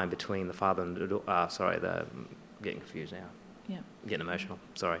black line between the father and the daughter. I'm getting confused now. Yeah. I'm getting emotional,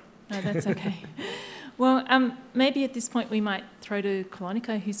 sorry. No, that's okay. Well, maybe at this point we might throw to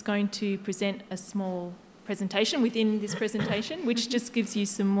Kolonika, who's going to present a small presentation within this presentation, which just gives you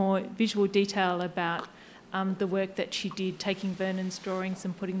some more visual detail about the work that she did, taking Vernon's drawings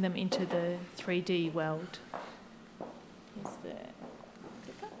and putting them into the 3D world. Is there...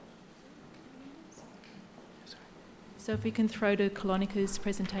 So if we can throw to Kolonika's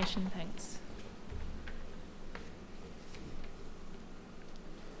presentation, thanks.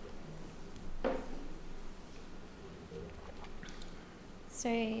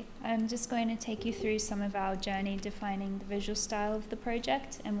 So I'm just going to take you through some of our journey defining the visual style of the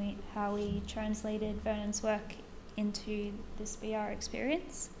project and how we translated Vernon's work into this VR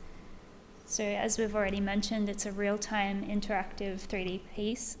experience. So as we've already mentioned, it's a real-time interactive 3D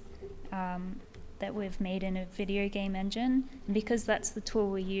piece that we've made in a video game engine. And because that's the tool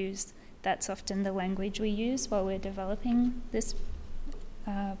we use, that's often the language we use while we're developing this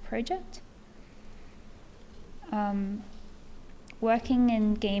project. Working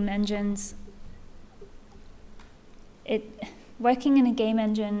in game engines, working in a game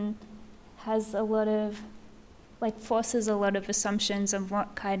engine has a lot of, forces a lot of assumptions of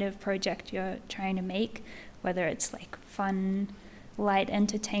what kind of project you're trying to make, whether it's fun, light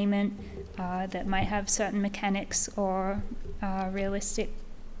entertainment that might have certain mechanics or realistic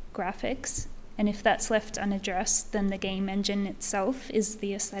graphics. And if that's left unaddressed, then the game engine itself is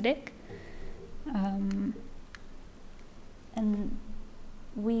the aesthetic. And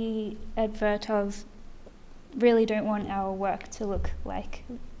we at Vertov really don't want our work to look like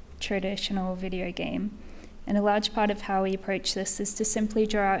traditional video game. And a large part of how we approach this is to simply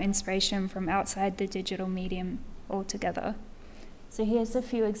draw our inspiration from outside the digital medium altogether. So here's a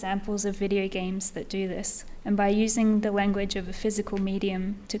few examples of video games that do this. And by using the language of a physical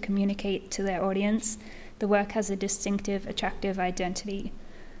medium to communicate to their audience, the work has a distinctive, attractive identity.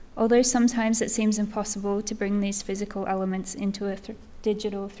 Although sometimes it seems impossible to bring these physical elements into a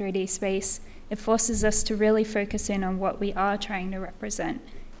digital 3D space, it forces us to really focus in on what we are trying to represent.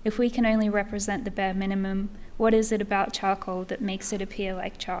 If we can only represent the bare minimum, what is it about charcoal that makes it appear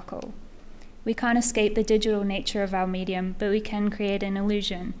like charcoal? We can't escape the digital nature of our medium, but we can create an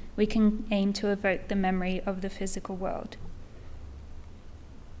illusion. We can aim to evoke the memory of the physical world.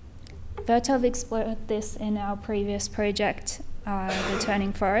 Vertov explored this in our previous project, The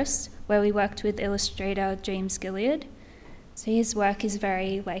Turning Forest, where we worked with illustrator James Gilliard. So his work is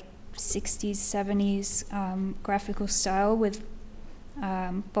very 60s, 70s graphical style with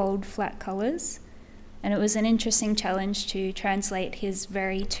bold, flat colors. And it was an interesting challenge to translate his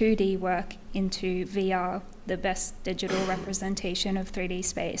very 2D work into VR, the best digital representation of 3D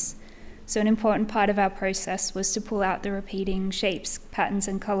space. So an important part of our process was to pull out the repeating shapes, patterns,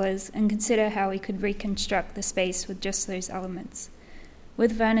 and colors and consider how we could reconstruct the space with just those elements.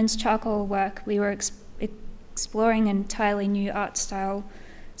 With Vernon's charcoal work, we were exploring an entirely new art style,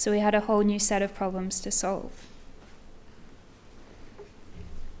 so we had a whole new set of problems to solve.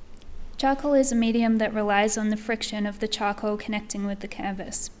 Charcoal is a medium that relies on the friction of the charcoal connecting with the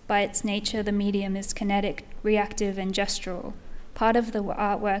canvas. By its nature, the medium is kinetic, reactive, and gestural. Part of the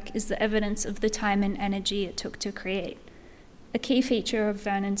artwork is the evidence of the time and energy it took to create. A key feature of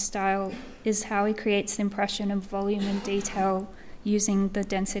Vernon's style is how he creates the impression of volume and detail using the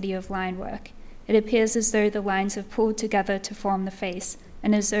density of line work. It appears as though the lines have pulled together to form the face,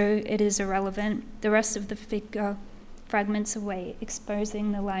 and as though it is irrelevant, the rest of the figure fragments away,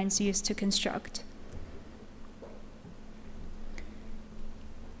 exposing the lines used to construct.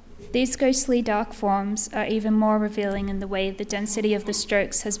 These ghostly dark forms are even more revealing in the way the density of the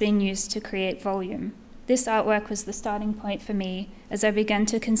strokes has been used to create volume. This artwork was the starting point for me as I began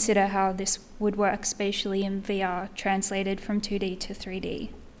to consider how this would work spatially in VR, translated from 2D to 3D.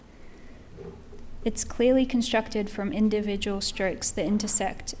 It's clearly constructed from individual strokes that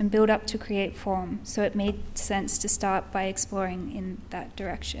intersect and build up to create form, so it made sense to start by exploring in that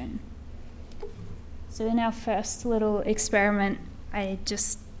direction. So in our first little experiment, I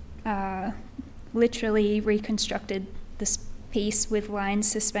just literally reconstructed this piece with lines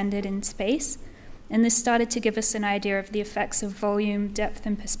suspended in space, and this started to give us an idea of the effects of volume, depth,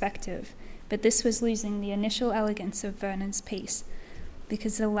 and perspective. But this was losing the initial elegance of Vernon's piece,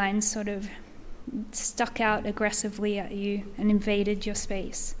 because the lines sort of stuck out aggressively at you and invaded your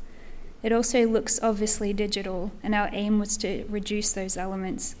space. It also looks obviously digital, and our aim was to reduce those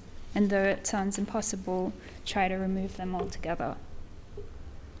elements, and though it sounds impossible, try to remove them altogether.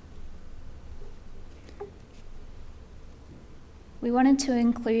 We wanted to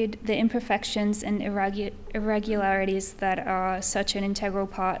include the imperfections and irregularities that are such an integral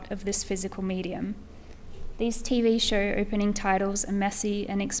part of this physical medium. These TV show opening titles are messy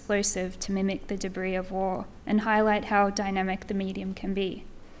and explosive to mimic the debris of war and highlight how dynamic the medium can be.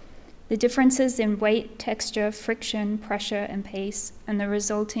 The differences in weight, texture, friction, pressure, and pace, and the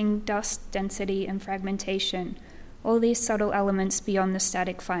resulting dust, density, and fragmentation, all these subtle elements beyond the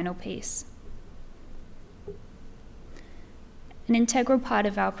static final piece. An integral part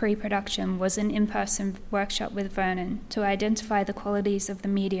of our pre-production was an in-person workshop with Vernon to identify the qualities of the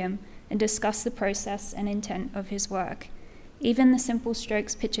medium and discuss the process and intent of his work. Even the simple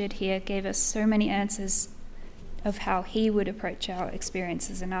strokes pictured here gave us so many answers of how he would approach our experience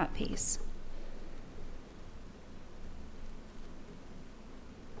as an art piece.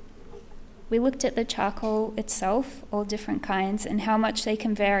 We looked at the charcoal itself, all different kinds, and how much they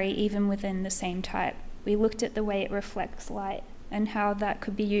can vary even within the same type. We looked at the way it reflects light and how that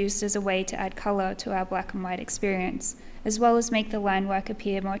could be used as a way to add colour to our black and white experience, as well as make the line work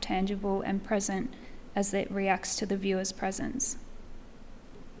appear more tangible and present as it reacts to the viewer's presence.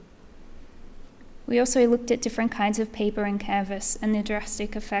 We also looked at different kinds of paper and canvas and the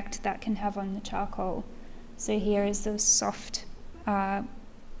drastic effect that can have on the charcoal. So here is the soft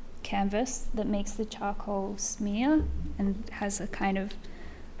canvas that makes the charcoal smear and has a kind of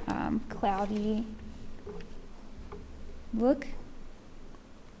cloudy look.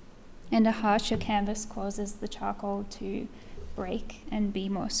 And a harsher canvas causes the charcoal to break and be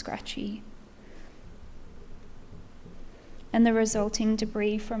more scratchy. And the resulting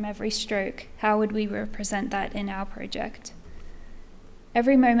debris from every stroke, how would we represent that in our project?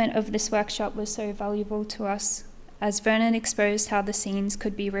 Every moment of this workshop was so valuable to us, as Vernon exposed how the scenes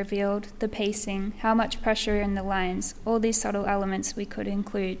could be revealed, the pacing, how much pressure in the lines, all these subtle elements we could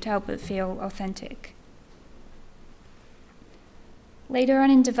include to help it feel authentic. Later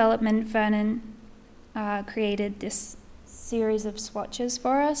on in development, Vernon created this series of swatches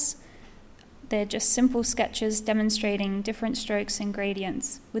for us. They're just simple sketches demonstrating different strokes and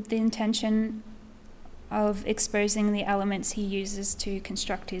gradients with the intention of exposing the elements he uses to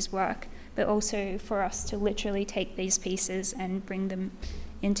construct his work, but also for us to literally take these pieces and bring them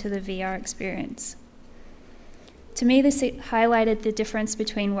into the VR experience. To me, this highlighted the difference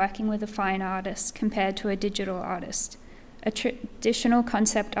between working with a fine artist compared to a digital artist. A traditional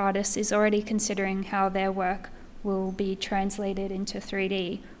concept artist is already considering how their work will be translated into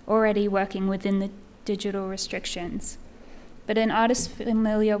 3D, already working within the digital restrictions. But an artist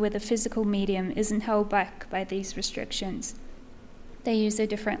familiar with a physical medium isn't held back by these restrictions. They use a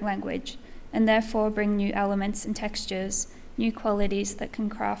different language, and therefore bring new elements and textures, new qualities that can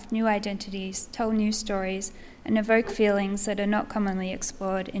craft new identities, tell new stories, and evoke feelings that are not commonly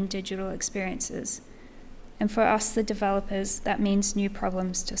explored in digital experiences. And for us, the developers, that means new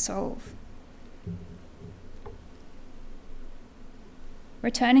problems to solve.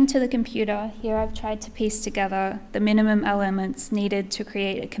 Returning to the computer, here I've tried to piece together the minimum elements needed to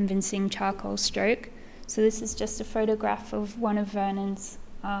create a convincing charcoal stroke. So this is just a photograph of one of Vernon's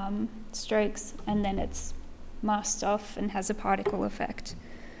strokes, and then it's masked off and has a particle effect.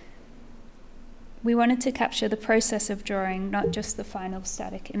 We wanted to capture the process of drawing, not just the final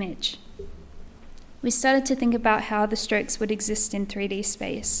static image. We started to think about how the strokes would exist in 3D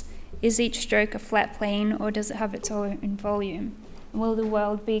space. Is each stroke a flat plane, or does it have its own volume? Will the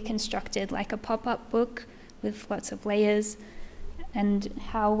world be constructed like a pop-up book with lots of layers? And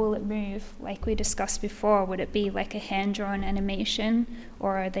how will it move? Like we discussed before, would it be like a hand-drawn animation,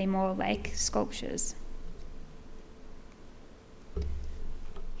 or are they more like sculptures?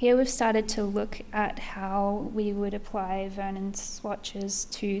 Here we've started to look at how we would apply Vernon's swatches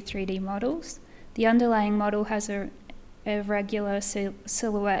to 3D models. The underlying model has a regular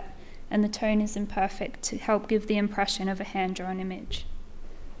silhouette, and the tone is imperfect to help give the impression of a hand-drawn image.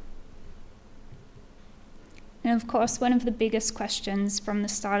 And of course, one of the biggest questions from the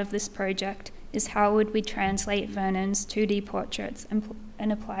start of this project is how would we translate Vernon's 2D portraits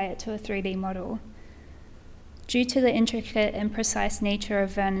and apply it to a 3D model? Due to the intricate and precise nature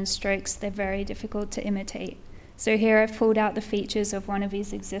of Vernon's strokes, they're very difficult to imitate. So here I've pulled out the features of one of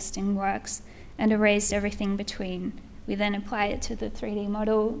his existing works and erased everything between. We then apply it to the 3D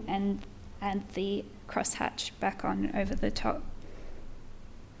model and add the crosshatch back on over the top.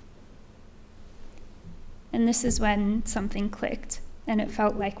 And this is when something clicked, and it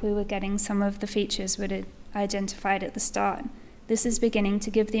felt like we were getting some of the features we'd identified at the start. This is beginning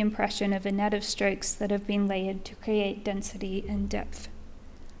to give the impression of a net of strokes that have been layered to create density and depth.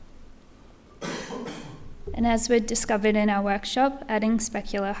 And as we'd discovered in our workshop, adding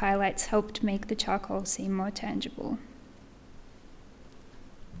specular highlights helped make the charcoal seem more tangible.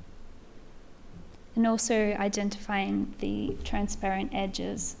 And also identifying the transparent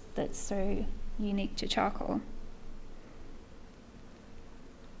edges that's so unique to charcoal.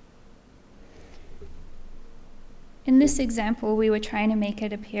 In this example, we were trying to make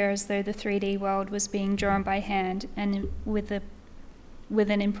it appear as though the 3D world was being drawn by hand and with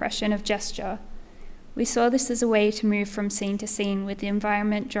an impression of gesture. We saw this as a way to move from scene to scene, with the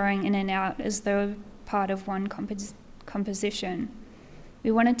environment drawing in and out as though part of one composition. We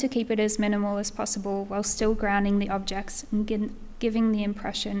wanted to keep it as minimal as possible while still grounding the objects and giving the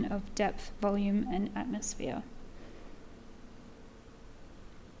impression of depth, volume, and atmosphere.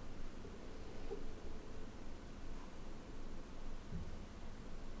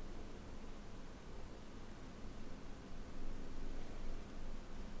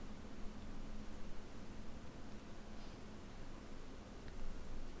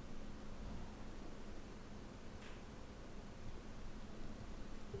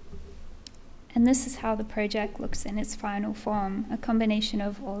 And this is how the project looks in its final form, a combination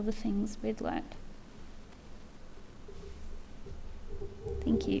of all the things we'd learnt.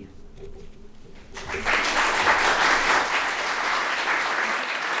 Thank you.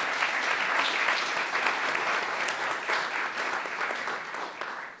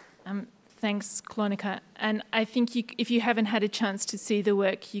 Thanks, Clonica. And I think if you haven't had a chance to see the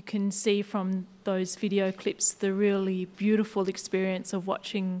work, you can see from those video clips the really beautiful experience of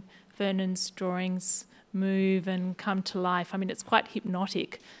watching Vernon's drawings move and come to life. I mean, it's quite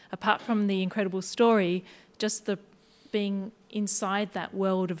hypnotic. Apart from the incredible story, just the being inside that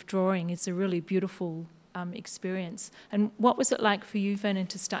world of drawing is a really beautiful experience. And what was it like for you, Vernon,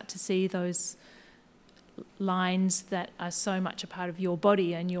 to start to see those lines that are so much a part of your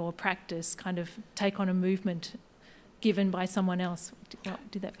body and your practice kind of take on a movement given by someone else?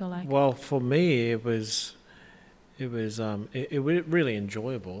 What did that feel like? Well, for me, it was really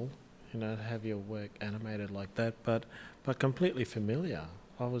enjoyable, to have your work animated like that, but completely familiar.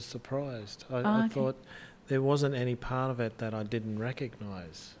 I was surprised. I thought there wasn't any part of it that I didn't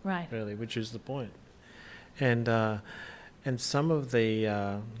recognise, right? Really, which is the point. And some of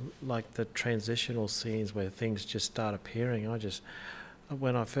the like the transitional scenes where things just start appearing,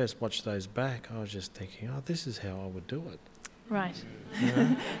 when I first watched those back, I was just thinking, this is how I would do it. Right.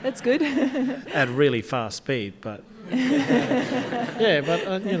 That's good. At really fast speed, but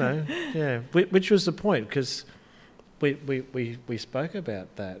which was the point, because we spoke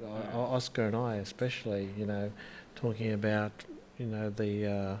about that. Oscar and I especially, talking about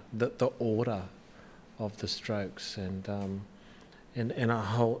the order of the strokes and a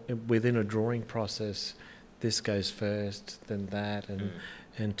whole within a drawing process. This goes first, then that,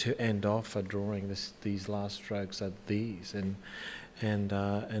 and to end off a drawing, these last strokes are these, and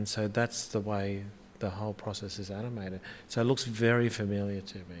so that's the way the whole process is animated. So it looks very familiar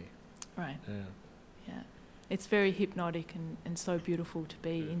to me. Right. Yeah. It's very hypnotic and so beautiful to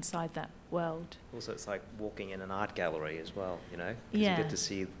be inside that world. Also, it's like walking in an art gallery as well, because you get to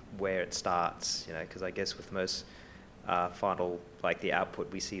see where it starts, because I guess with most final, like the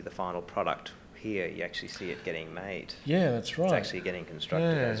output, we see the final product. Here, you actually see it getting made. Yeah, that's right. It's actually getting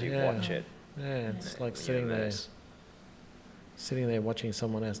constructed as you watch it. Yeah, it's like sitting there watching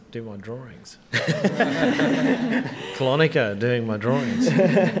someone else do my drawings. Clonica doing my drawings.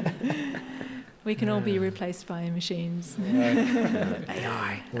 We can all be replaced by machines.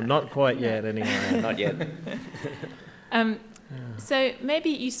 AI. Well, not quite yet, anyway. Not yet. So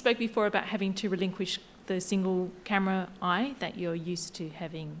maybe you spoke before about having to relinquish the single camera eye that you're used to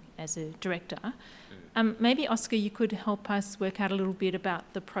having as a director. Maybe, Oscar, you could help us work out a little bit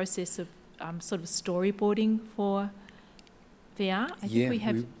about the process of sort of storyboarding for VR. I think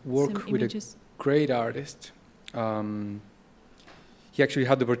we work with a great artist. He actually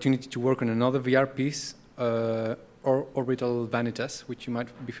had the opportunity to work on another VR piece, Orbital Vanitas, which you might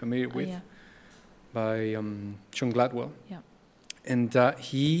be familiar with, by Sean Gladwell. Yeah. And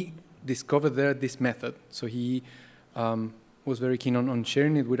he discovered there this method. So he was very keen on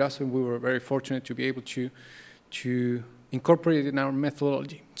sharing it with us, and we were very fortunate to be able to incorporate it in our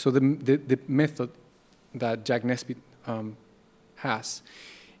methodology. So the method that Jack Nesbitt has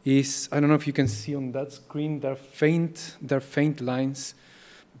is, I don't know if you can see on that screen, there are faint lines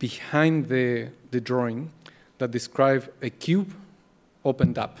behind the drawing that describe a cube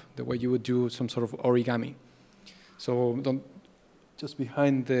opened up, the way you would do some sort of origami. So just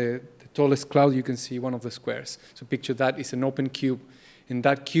behind the tallest cloud, you can see one of the squares. So picture that is an open cube. In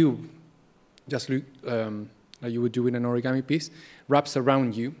that cube, just like you would do in an origami piece, wraps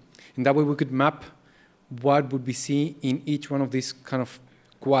around you. And that way we could map what would we see in each one of these kind of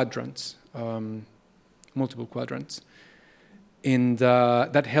quadrants, multiple quadrants. And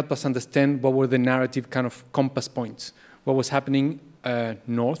that helped us understand what were the narrative kind of compass points. What was happening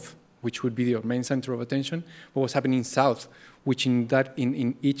north, which would be your main center of attention. What was happening south, which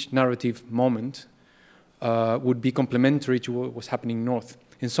in each narrative moment would be complementary to what was happening north.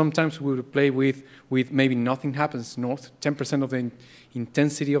 And sometimes we would play with maybe nothing happens north, 10% of the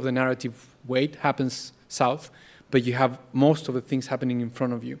intensity of the narrative weight happens south, but you have most of the things happening in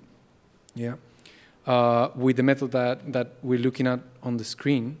front of you. Yeah. With the method that we're looking at on the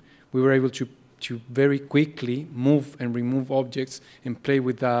screen, we were able to very quickly move and remove objects and play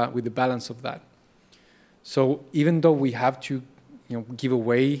with the balance of that. So even though we have to give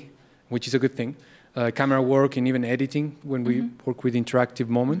away, which is a good thing, camera work and even editing when we work with interactive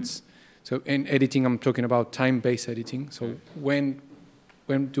moments. So in editing, I'm talking about time-based editing. So when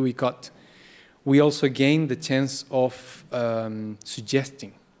do we cut? We also gain the chance of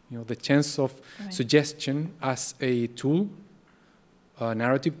suggesting. The chance of suggestion as a tool, a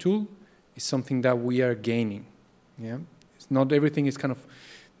narrative tool, is something that we are gaining. Yeah, not everything is kind of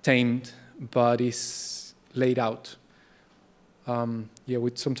tamed, but is laid out.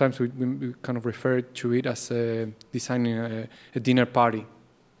 Sometimes we kind of refer to it as designing a dinner party.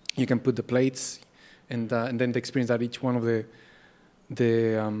 You can put the plates, and then the experience that each one of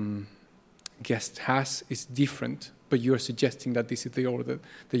the guest has is different, but you are suggesting that this is the order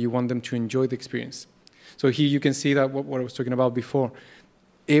that you want them to enjoy the experience. So here you can see that what I was talking about before.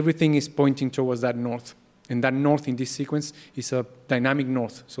 Everything is pointing towards that north, and that north in this sequence is a dynamic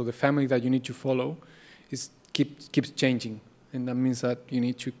north. So the family that you need to follow keeps changing. And that means that you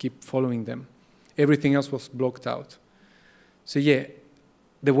need to keep following them. Everything else was blocked out. So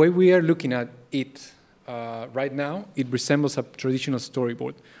the way we are looking at it right now, it resembles a traditional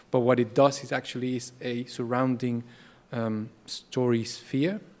storyboard. But what it does is actually a surrounding story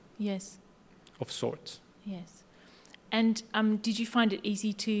sphere. Yes. Of sorts. Yes. And did you find it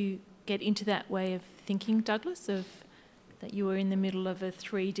easy to get into that way of thinking, Douglas, of that you were in the middle of a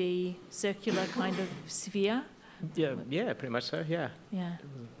 3D circular kind of sphere? Yeah, pretty much so. Yeah. Yeah.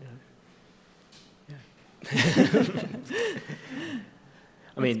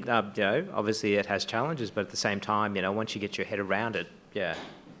 I mean, obviously it has challenges, but at the same time, once you get your head around it,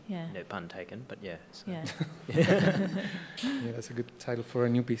 no pun taken, but yeah. So. Yeah. Yeah, that's a good title for a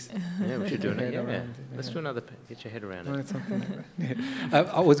new piece. Yeah, we should do it. Yeah. Let's do another. Get your head around it. Something like that.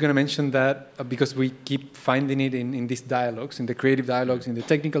 I was going to mention that because we keep finding it in these dialogues, in the creative dialogues, in the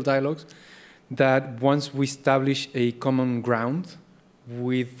technical dialogues, that once we establish a common ground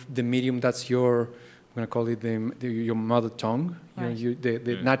with the medium that's I'm going to call it your mother tongue,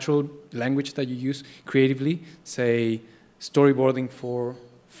 the natural language that you use creatively, say storyboarding for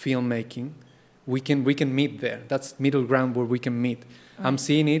filmmaking, we can meet there. That's middle ground where we can meet. Right. I'm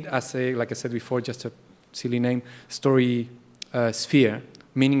seeing it as like I said before, just a silly name, story sphere,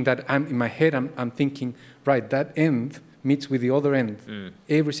 meaning that in my head I'm thinking, right, that end meets with the other end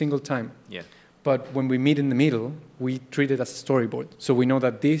every single time. Yeah. But when we meet in the middle, we treat it as a storyboard. So we know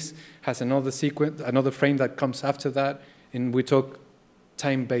that this has another sequence, another frame that comes after that, and we talk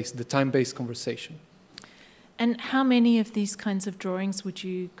the time-based conversation. And how many of these kinds of drawings would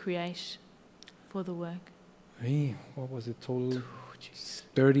you create for the work? What was the total?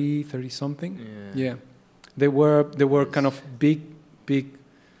 30 something? Yeah. They were kind of big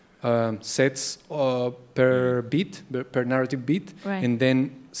sets per beat, per narrative beat, right. And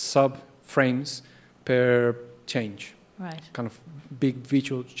then sub-frames per change. Right. Kind of big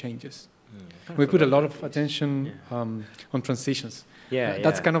visual changes. We put a lot of attention on transitions.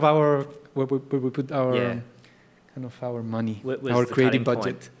 That's kind of where we put our kind of our money, our creative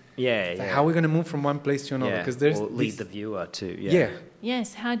budget. How are we going to move from one place to another? Because or lead the viewer to.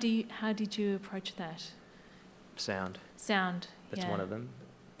 Yes. How did you approach that? Sound. That's one of them.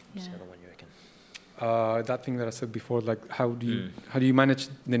 What's the other one you reckon? That thing that I said before, like how do you manage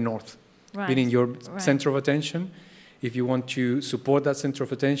the north? Right. Being your center of attention. If you want to support that center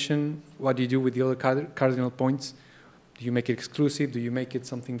of attention, what do you do with the other cardinal points? Do you make it exclusive? Do you make it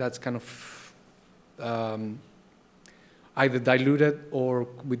something that's kind of either diluted or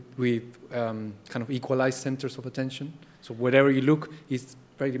with kind of equalized centers of attention? So wherever you look, it's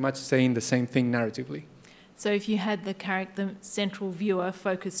pretty much saying the same thing narratively. So if you had the central viewer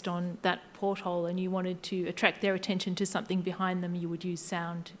focused on that porthole and you wanted to attract their attention to something behind them, you would use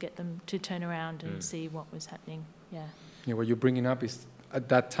sound to get them to turn around and see what was happening. Yeah, what you're bringing up is at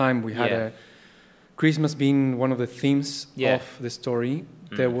that time we had Christmas being one of the themes of the story.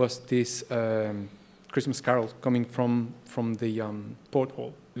 There was this Christmas carol coming from the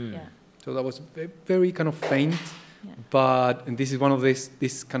porthole. So that was very kind of faint. And this is one of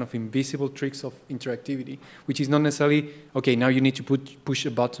this kind of invisible tricks of interactivity, which is not necessarily, okay, now you need to push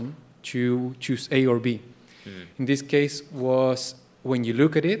a button to choose A or B. In this case was when you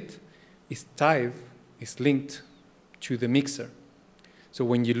look at it, it's linked to the mixer. So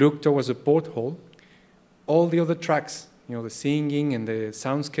when you look towards a porthole, all the other tracks, the singing and the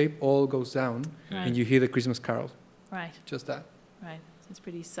soundscape all goes down, and you hear the Christmas carols. Right. Just that. Right. So it's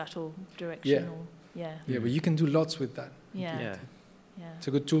pretty subtle, directional. Yeah. Yeah, but you can do lots with that. Yeah. It's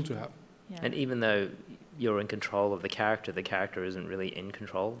a good tool to have. Yeah. And even though you're in control of the character isn't really in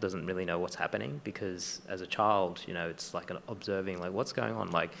control, doesn't really know what's happening, because as a child, it's like observing, like, what's going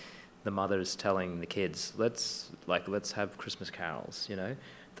on. Like, the mother's telling the kids, let's have Christmas carols,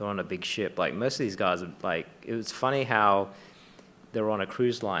 They're on a big ship. Like, most of these guys are, like, it was funny how they were on a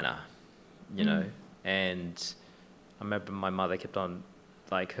cruise liner, and I remember my mother kept on,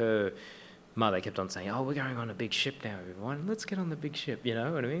 like, her mother kept on saying, oh, we're going on a big ship now, everyone. Let's get on the big ship, you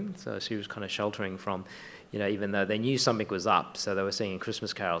know what I mean? So she was kind of sheltering from, even though they knew something was up, so they were singing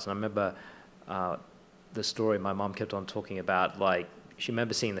Christmas carols. And I remember the story my mum kept on talking about, like, she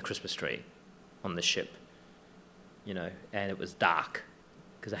remember seeing the Christmas tree on the ship, and it was dark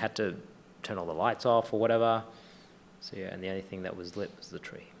because they had to turn all the lights off or whatever. So, and the only thing that was lit was the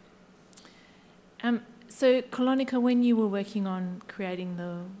tree. So, Kolonika, when you were working on creating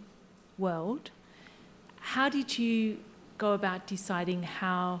the world, how did you go about deciding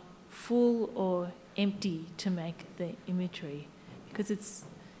how full or empty to make the imagery? Because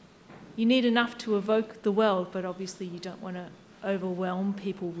you need enough to evoke the world, but obviously you don't want to overwhelm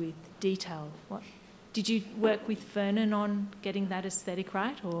people with detail. Did you work with Vernon on getting that aesthetic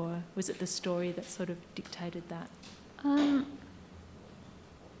right, or was it the story that sort of dictated that?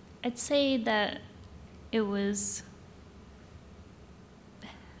 I'd say that it was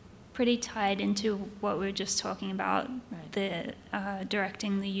pretty tied into what we were just talking about, right. The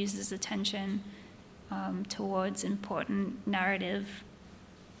directing the user's attention towards important narrative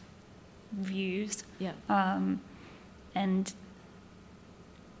views. Yeah. And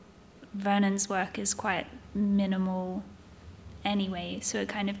Vernon's work is quite minimal anyway, so it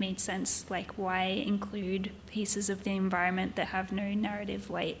kind of made sense, like, why include pieces of the environment that have no narrative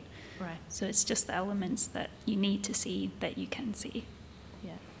weight? Right. So it's just the elements that you need to see that you can see.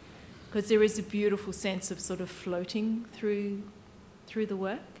 Yeah. Because there is a beautiful sense of sort of floating through the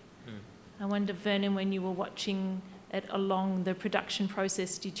work. I wonder, Vernon, when you were watching it along the production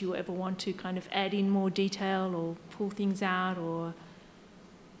process, did you ever want to kind of add in more detail or pull things out, or?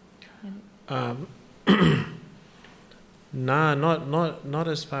 No, not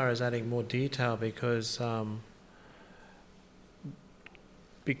as far as adding more detail, because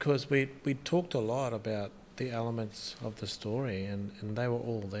we talked a lot about the elements of the story, and they were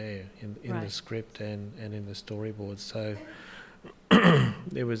all there in right. the script and in the storyboard. So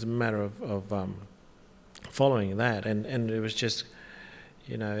it was a matter of following that, and it was just,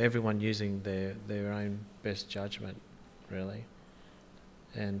 everyone using their own best judgment, really.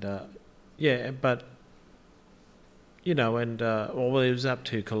 And but it was up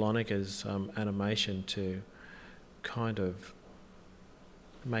to Kolonika's animation to kind of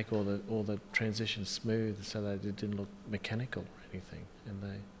make all the transitions smooth, so that it didn't look mechanical or anything, and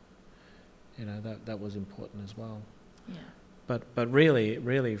that was important as well. Yeah. But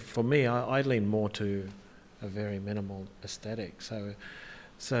really for me, I lean more to a very minimal aesthetic. So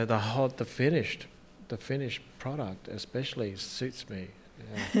the finished product especially suits me.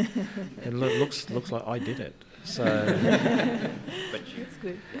 It looks like I did it. So that's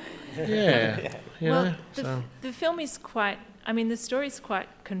good. Yeah. The film is quite. The story is quite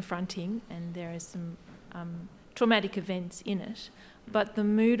confronting, and there are some traumatic events in it. But the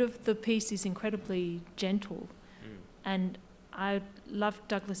mood of the piece is incredibly gentle, and I'd love,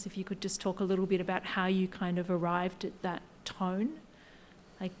 Douglas, if you could just talk a little bit about how you kind of arrived at that tone.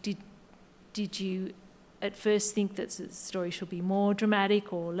 Like, did you at first think that the story should be more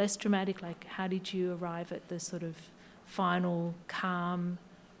dramatic or less dramatic? Like, how did you arrive at the sort of final, calm,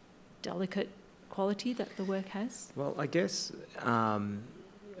 delicate quality that the work has? Well, I guess I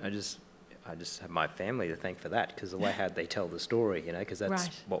just have my family to thank for that, because the way how they tell the story, because that's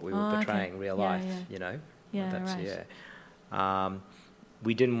right. what we were portraying, real life,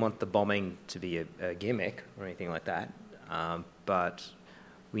 we didn't want the bombing to be a gimmick or anything like that, but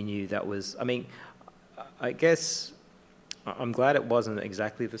we knew that was, I guess I'm glad it wasn't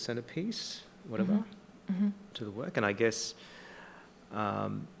exactly the centerpiece, whatever, to the work. And I guess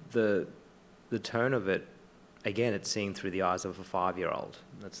the tone of it, again, it's seen through the eyes of a 5-year-old.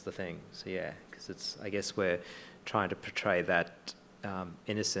 That's the thing. So yeah, because I guess we're trying to portray that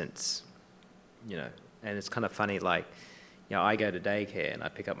innocence, and it's kind of funny, like, I go to daycare and I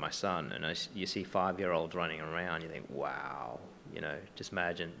pick up my son, and you see 5-year-olds running around. You think, wow, just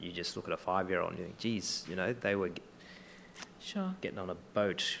imagine you just look at a 5-year-old and you think, geez, they were getting on a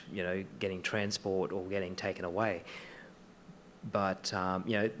boat, getting transport or getting taken away. But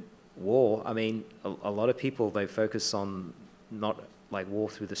war, I mean, a lot of people, they focus on not like war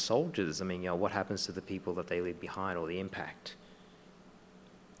through the soldiers. I mean, what happens to the people that they leave behind, or the impact.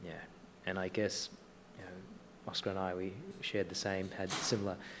 Yeah, and I guess, Oscar and I, we shared the same, had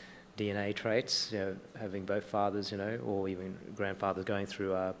similar DNA traits, having both fathers, or even grandfathers going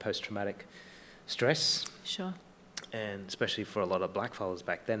through post-traumatic stress. Sure. And especially for a lot of blackfellas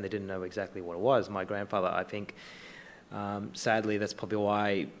back then, they didn't know exactly what it was. My grandfather, I think, sadly, that's probably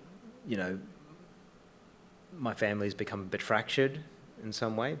why, my family's become a bit fractured in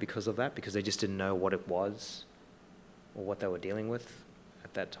some way because of that, because they just didn't know what it was or what they were dealing with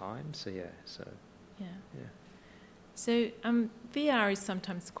at that time. So, yeah. So VR is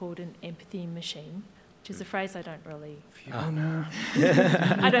sometimes called an empathy machine, which is a phrase I don't really... Fiona,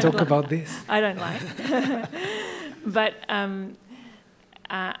 I don't talk about this. I don't like. But I'm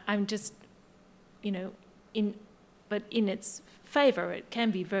just, but in its favour, it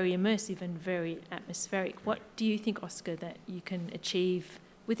can be very immersive and very atmospheric. What do you think, Oscar, that you can achieve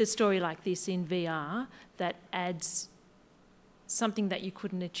with a story like this in VR that adds something that you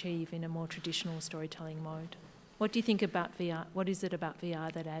couldn't achieve in a more traditional storytelling mode? What do you think about VR? What is it about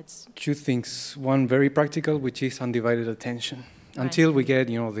VR that adds? Two things. One, very practical, which is undivided attention. Right. Until we get,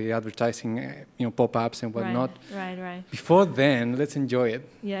 the advertising, pop-ups and whatnot. Right. Before then, let's enjoy it.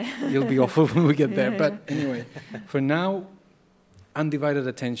 Yeah. It'll be awful when we get there. But anyway, for now, undivided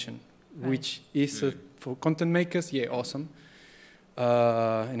attention, which is for content makers, awesome.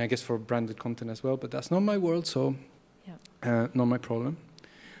 And I guess for branded content as well. But that's not my world, so not my problem.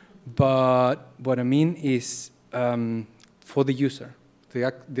 But what I mean is, for the user,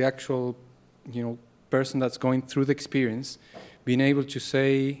 the actual, person that's going through the experience, being able to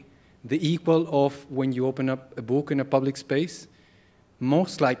say the equal of when you open up a book in a public space,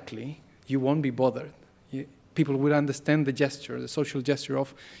 most likely you won't be bothered. People will understand the gesture, the social gesture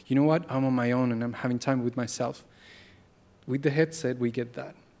of, you know what, I'm on my own and I'm having time with myself. With the headset, we get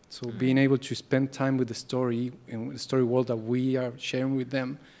that. So being able to spend time with the story, and the story world that we are sharing with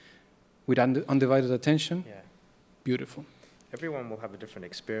them, with undivided attention, beautiful. Everyone will have a different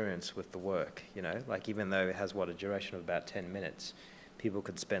experience with the work, like even though it has, a duration of about 10 minutes, people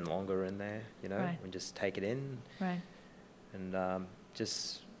could spend longer in there, and just take it in. Right. And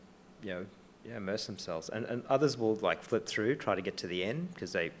just, immerse themselves. And others will flip through, try to get to the end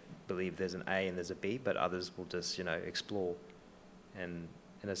because they believe there's an A and there's a B, but others will just, explore. And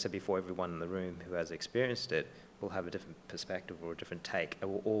as I said before, everyone in the room who has experienced it will have a different perspective or a different take,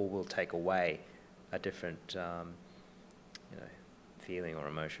 or will take away a different, feeling or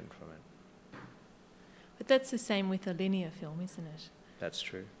emotion from it. But that's the same with a linear film, isn't it? That's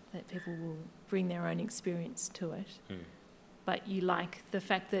true. That people will bring their own experience to it. But you like the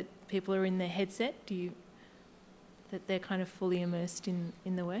fact that people are in their headset? That they're kind of fully immersed in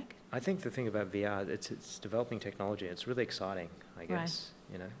the work? I think the thing about VR, it's developing technology. It's really exciting, I guess.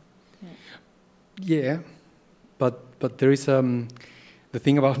 Yeah, but there is the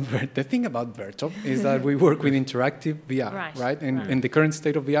thing about Vertov is that we work with interactive VR, right? And the current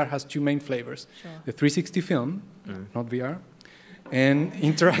state of VR has two main flavors: the 360 film, not VR, and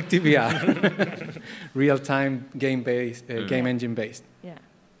interactive VR, real-time game-based, game engine-based.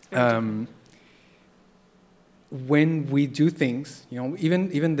 Yeah. When we do things,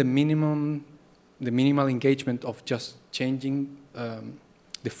 even the minimal engagement of just changing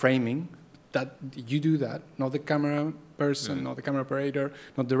the framing, that you do that, not the camera person, not the camera operator,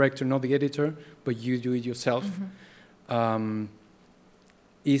 not the director, not the editor, but you do it yourself,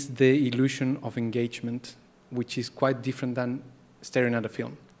 is the illusion of engagement, which is quite different than staring at a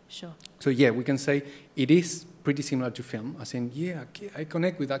film. Sure. So we can say it is pretty similar to film. As in, I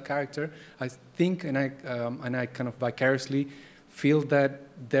connect with that character. I think and I kind of vicariously feel that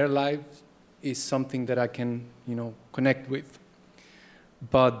their life is something that I can, connect with.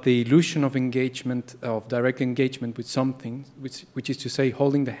 But the illusion of engagement, of direct engagement with something, which is to say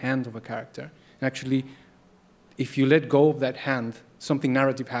holding the hand of a character, and actually, if you let go of that hand, something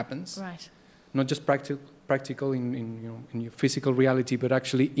narrative happens. Right. Not just practical in your physical reality, but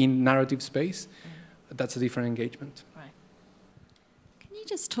actually in narrative space. That's a different engagement. Right. Can you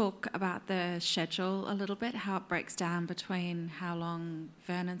just talk about the schedule a little bit, how it breaks down between how long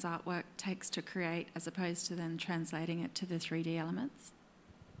Vernon's artwork takes to create as opposed to then translating it to the 3D elements?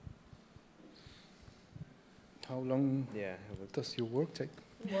 How long does your work take?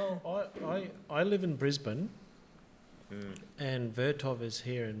 Well, I live in Brisbane, and Vertov is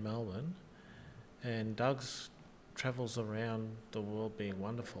here in Melbourne, and Doug's travels around the world being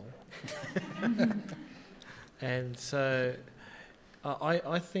wonderful. And so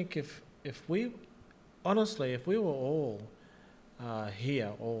I think if we were all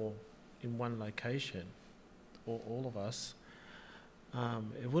here, or in one location, all of us,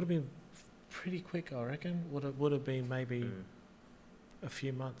 it would have been pretty quick, I reckon. Would have been maybe a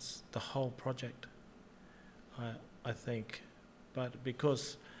few months, the whole project, I think. But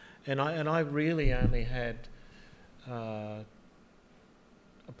because, and I really only had,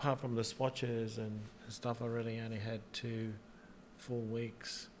 apart from the swatches and stuff, I really only had 2 full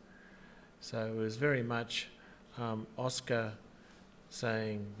weeks. So it was very much Oscar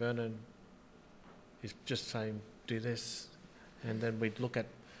saying, Vernon is just saying, do this. And then we'd look at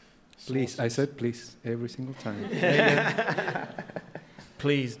Please, I said please every single time.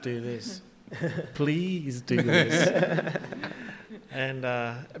 Please do this. Please do this. And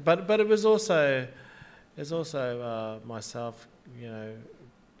but it was also myself, you know,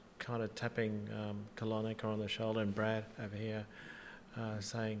 kind of tapping Kalonika on the shoulder and Brad over here,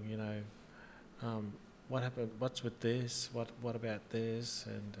 saying, you know, what happened? What's with this? What about this?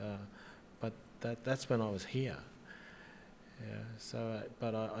 And but that's when I was here. Yeah. So,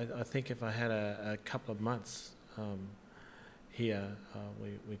 but I think if I had a couple of months here,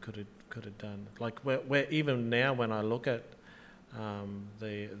 we could have done, like we're even now when I look at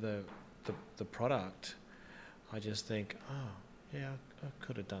the product, I just think, oh yeah, I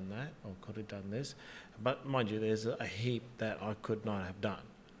could have done that or could have done this, but mind you, there's a heap that I could not have done.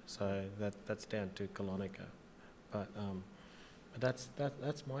 So that's down to Kalonika, but that's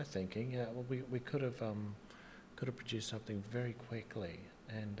my thinking. Yeah, well, we could have produced something very quickly,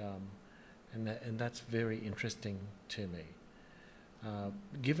 and that's very interesting to me.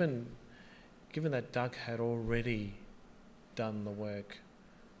 Given that Doug had already done the work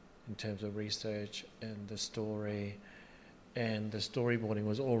in terms of research and the story, and the storyboarding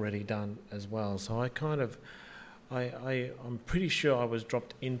was already done as well. So I'm pretty sure I was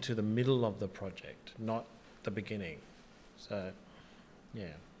dropped into the middle of the project, not the beginning. So,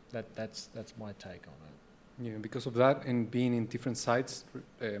 yeah, that's my take on it. Yeah, because of that and being in different sites,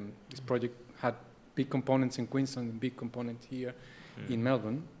 this project had big components in Queensland and big component here in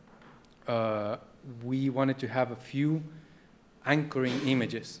Melbourne. We wanted to have a few anchoring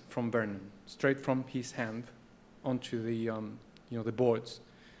images from Vernon, straight from his hand onto the the boards,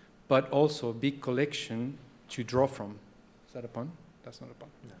 but also a big collection to draw from. Is that a pun? That's not a pun.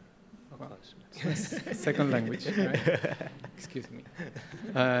 No. Well, second language, right? Excuse me.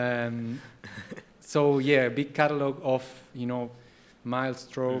 So yeah, a big catalog of mild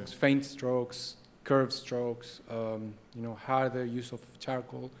strokes, faint strokes, curved strokes, harder use of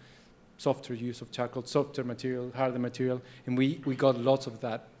charcoal, softer use of charcoal, softer material, harder material, and we got lots of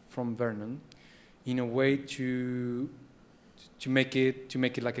that from Vernon, in a way to make it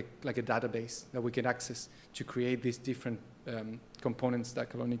like a database that we can access to create these different components that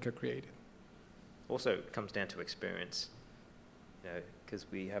Kalonika created. Also, it comes down to experience, because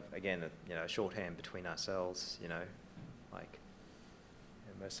we have, again, a shorthand between ourselves,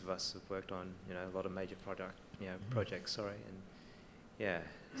 most of us have worked on, a lot of major projects, and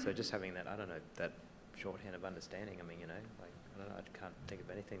so just having that, that shorthand of understanding, I don't know, I can't think of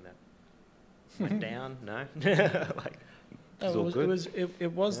anything that went down, no?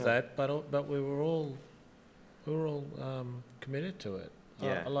 It was that, but we were all committed to it.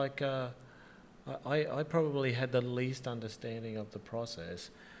 Yeah. I probably had the least understanding of the process,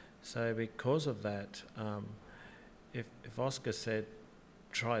 so because of that, if Oscar said,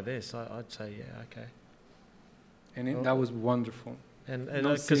 try this, I'd say, yeah, okay. And that was wonderful. And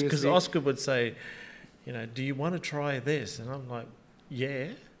because Oscar would say, do you want to try this? And I'm like, yeah.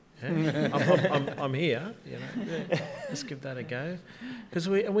 I'm here. Let's give that a go. Because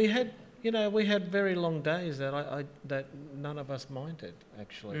we had very long days that none of us minded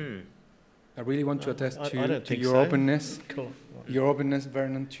actually. I really want to attest to your openness. Cool. Your openness,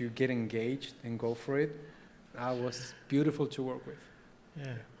 Vernon, to get engaged and go for it. That was beautiful to work with.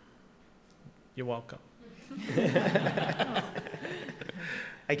 Yeah. You're welcome.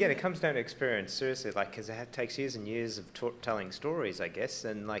 Again, it comes down to experience, seriously, because it takes years and years of telling stories, I guess,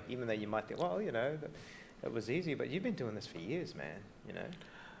 and even though you might think, well, that was easy, but you've been doing this for years, man,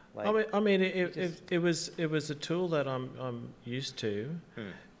 it was a tool that I'm used to,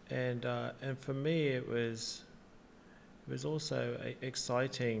 and for me it was also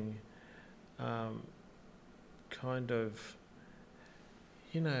exciting, kind of,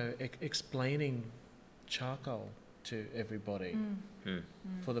 explaining charcoal to everybody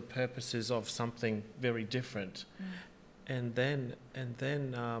for the purposes of something very different, and then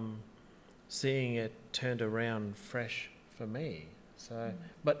seeing it turned around fresh for me. So,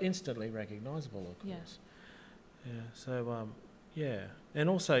 but instantly recognisable, of course. Yeah. So, and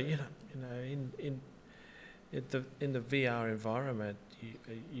also, in the VR environment,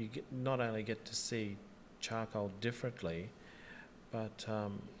 you not only get to see charcoal differently, but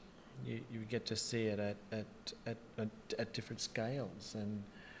you get to see it at different scales, and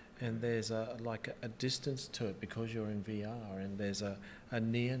there's a distance to it because you're in VR, and there's a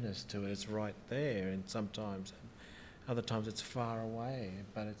nearness to it. It's right there, and sometimes, other times it's far away,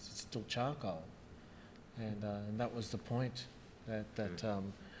 but it's still charcoal, and that was the point that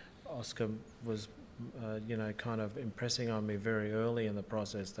Oscar was, kind of impressing on me very early in the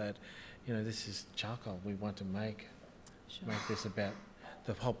process that, this is charcoal. We want to make this about.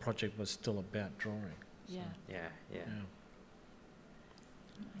 The whole project was still about drawing. Yeah. Yeah. I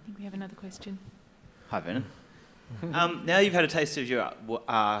think we have another question. Hi, Vernon. Now you've had a taste of your own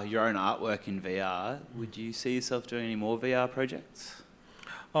artwork in VR, would you see yourself doing any more VR projects?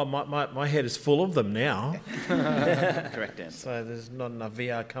 Oh, my head is full of them now. Correct answer. So there's not enough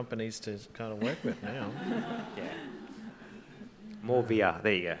VR companies to kind of work with now. Yeah. More VR.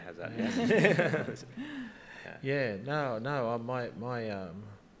 There you go. How's that? Yeah.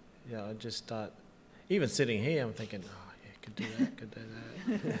 I just start. Even sitting here, I'm thinking, oh yeah, could do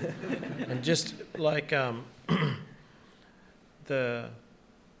that. And just like the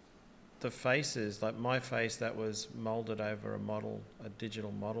faces, like my face that was moulded over a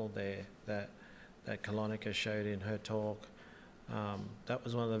digital model there that Kalonika showed in her talk. That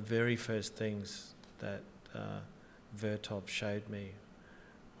was one of the very first things that Vertov showed me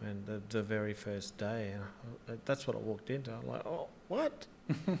when the very first day. That's what I walked into. I'm like, oh, what?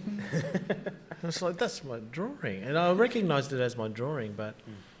 It's like, that's my drawing. And I recognised it as my drawing, but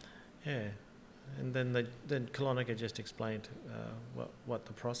yeah. And then Kalonika just explained what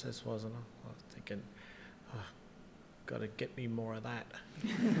the process was, and I was thinking, got to get me more of that.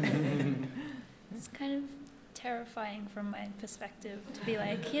 It's kind of terrifying from my perspective to be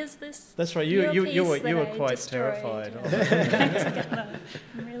like, here's this. That's right. You were quite terrified.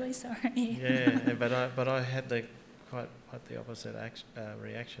 I'm really sorry. Yeah, but I had quite the opposite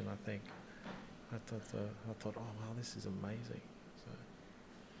reaction. I think I thought, oh wow, this is amazing.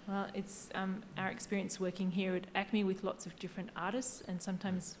 Well, it's our experience working here at ACME with lots of different artists, and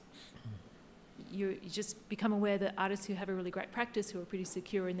sometimes you just become aware that artists who have a really great practice, who are pretty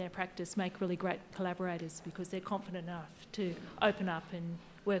secure in their practice, make really great collaborators because they're confident enough to open up and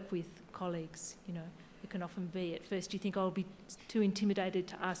work with colleagues. It can often be, at first you think, I'll be too intimidated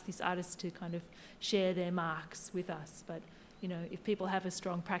to ask this artist to kind of share their marks with us, but if people have a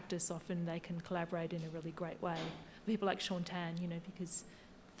strong practice, often they can collaborate in a really great way. People like Sean Tan, because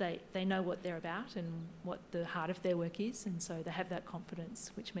they know what they're about and what the heart of their work is, and so they have that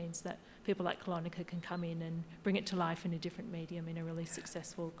confidence, which means that people like Kalonika can come in and bring it to life in a different medium in a really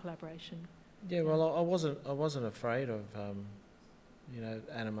successful collaboration. Yeah, well, I wasn't afraid of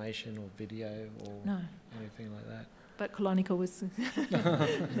animation or video or anything like that. But Kalonika was.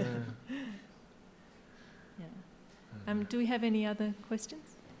 Do we have any other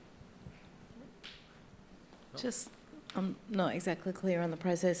questions? I'm not exactly clear on the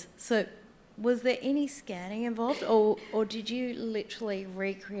process. So was there any scanning involved, or did you literally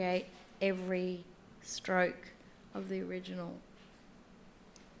recreate every stroke of the original?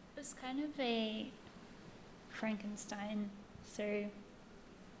 It was kind of a Frankenstein. So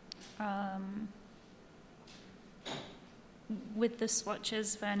with the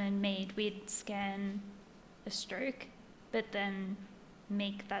swatches Vernon made, we'd scan a stroke, but then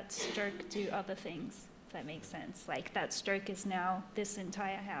make that stroke do other things. If that makes sense. Like that stroke is now this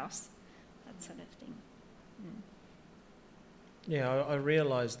entire house, that sort of thing. Yeah, I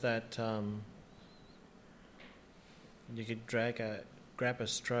realised that you could grab a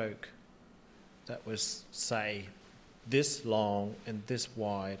stroke that was, say, this long and this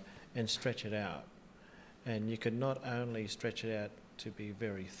wide and stretch it out. And you could not only stretch it out to be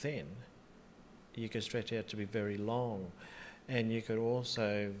very thin, you could stretch it out to be very long. And you could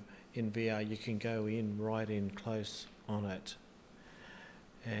also, in VR, you can go right in close on it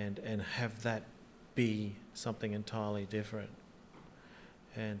and have that be something entirely different.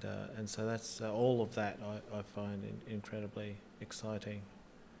 And so that's all of that I find incredibly exciting.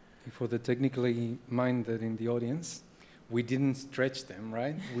 For the technically minded in the audience, we didn't stretch them,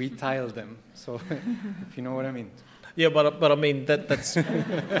 right? We tiled them. So, if you know what I mean. Yeah, but I mean that's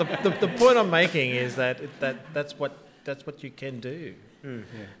the point I'm making is that's what you can do.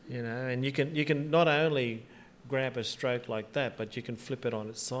 And you can not only grab a stroke like that, but you can flip it on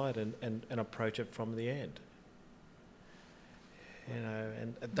its side and approach it from the end.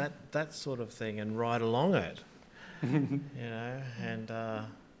 And that sort of thing, and ride along it.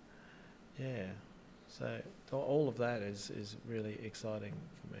 So all of that is really exciting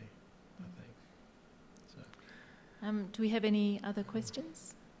for me, I think. So. Do we have any other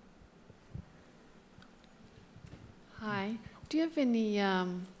questions? Hi. Do you have any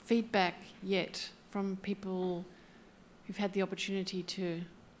feedback yet from people who've had the opportunity to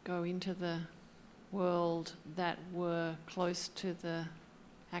go into the world that were close to the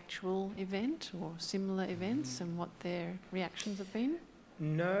actual event or similar events, and what their reactions have been?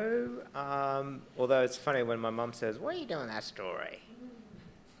 No, although it's funny when my mum says, "What are you doing that story?"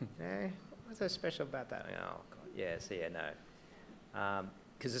 What's so special about that? Oh, God. Yeah, so yeah, no.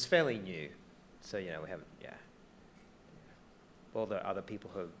 Because it's fairly new. So, we haven't, All the other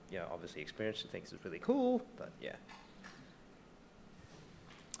people who have, obviously experienced it thinks it's really cool, but yeah.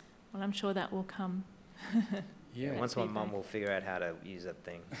 Well, I'm sure that will come. Yeah. Once my mum will figure out how to use that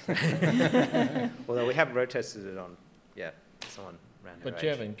thing. Although we have road tested it on, someone around her But you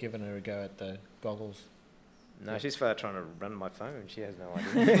haven't given her a go at the goggles? No, she's trying to run my phone. She has no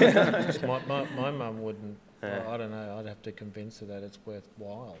idea. my mum wouldn't. I don't know. I'd have to convince her that it's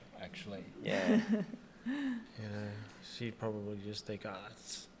worthwhile, actually. Yeah. She'd probably just think,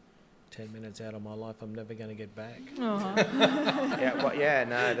 it's 10 minutes out of my life I'm never going to get back.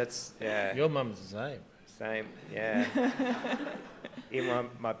 That's, Your mum's the same. Same, yeah. Even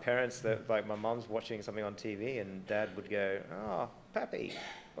my parents, my mum's watching something on TV and Dad would go, "Oh, Pappy,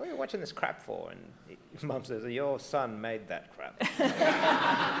 what are you watching this crap for?" And Mum says, "Your son made that crap."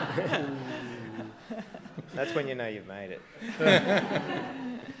 That's when you know you've made it.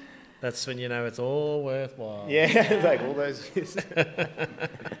 That's when you know it's all worthwhile. Yeah, it's like all those years.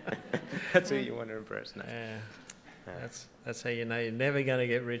 That's who you want to impress now. Yeah. That's how you know you're never going to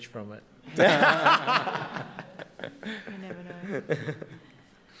get rich from it. You never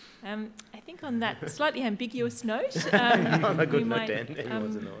know. I think on that slightly ambiguous note, on a good we note, might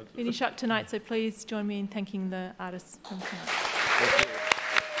Dan. finish up tonight. So please join me in thanking the artists from tonight. Thank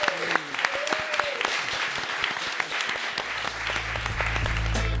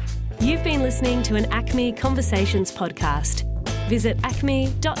you. You've been listening to an ACME Conversations podcast. Visit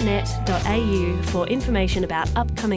acme.net.au for information about upcoming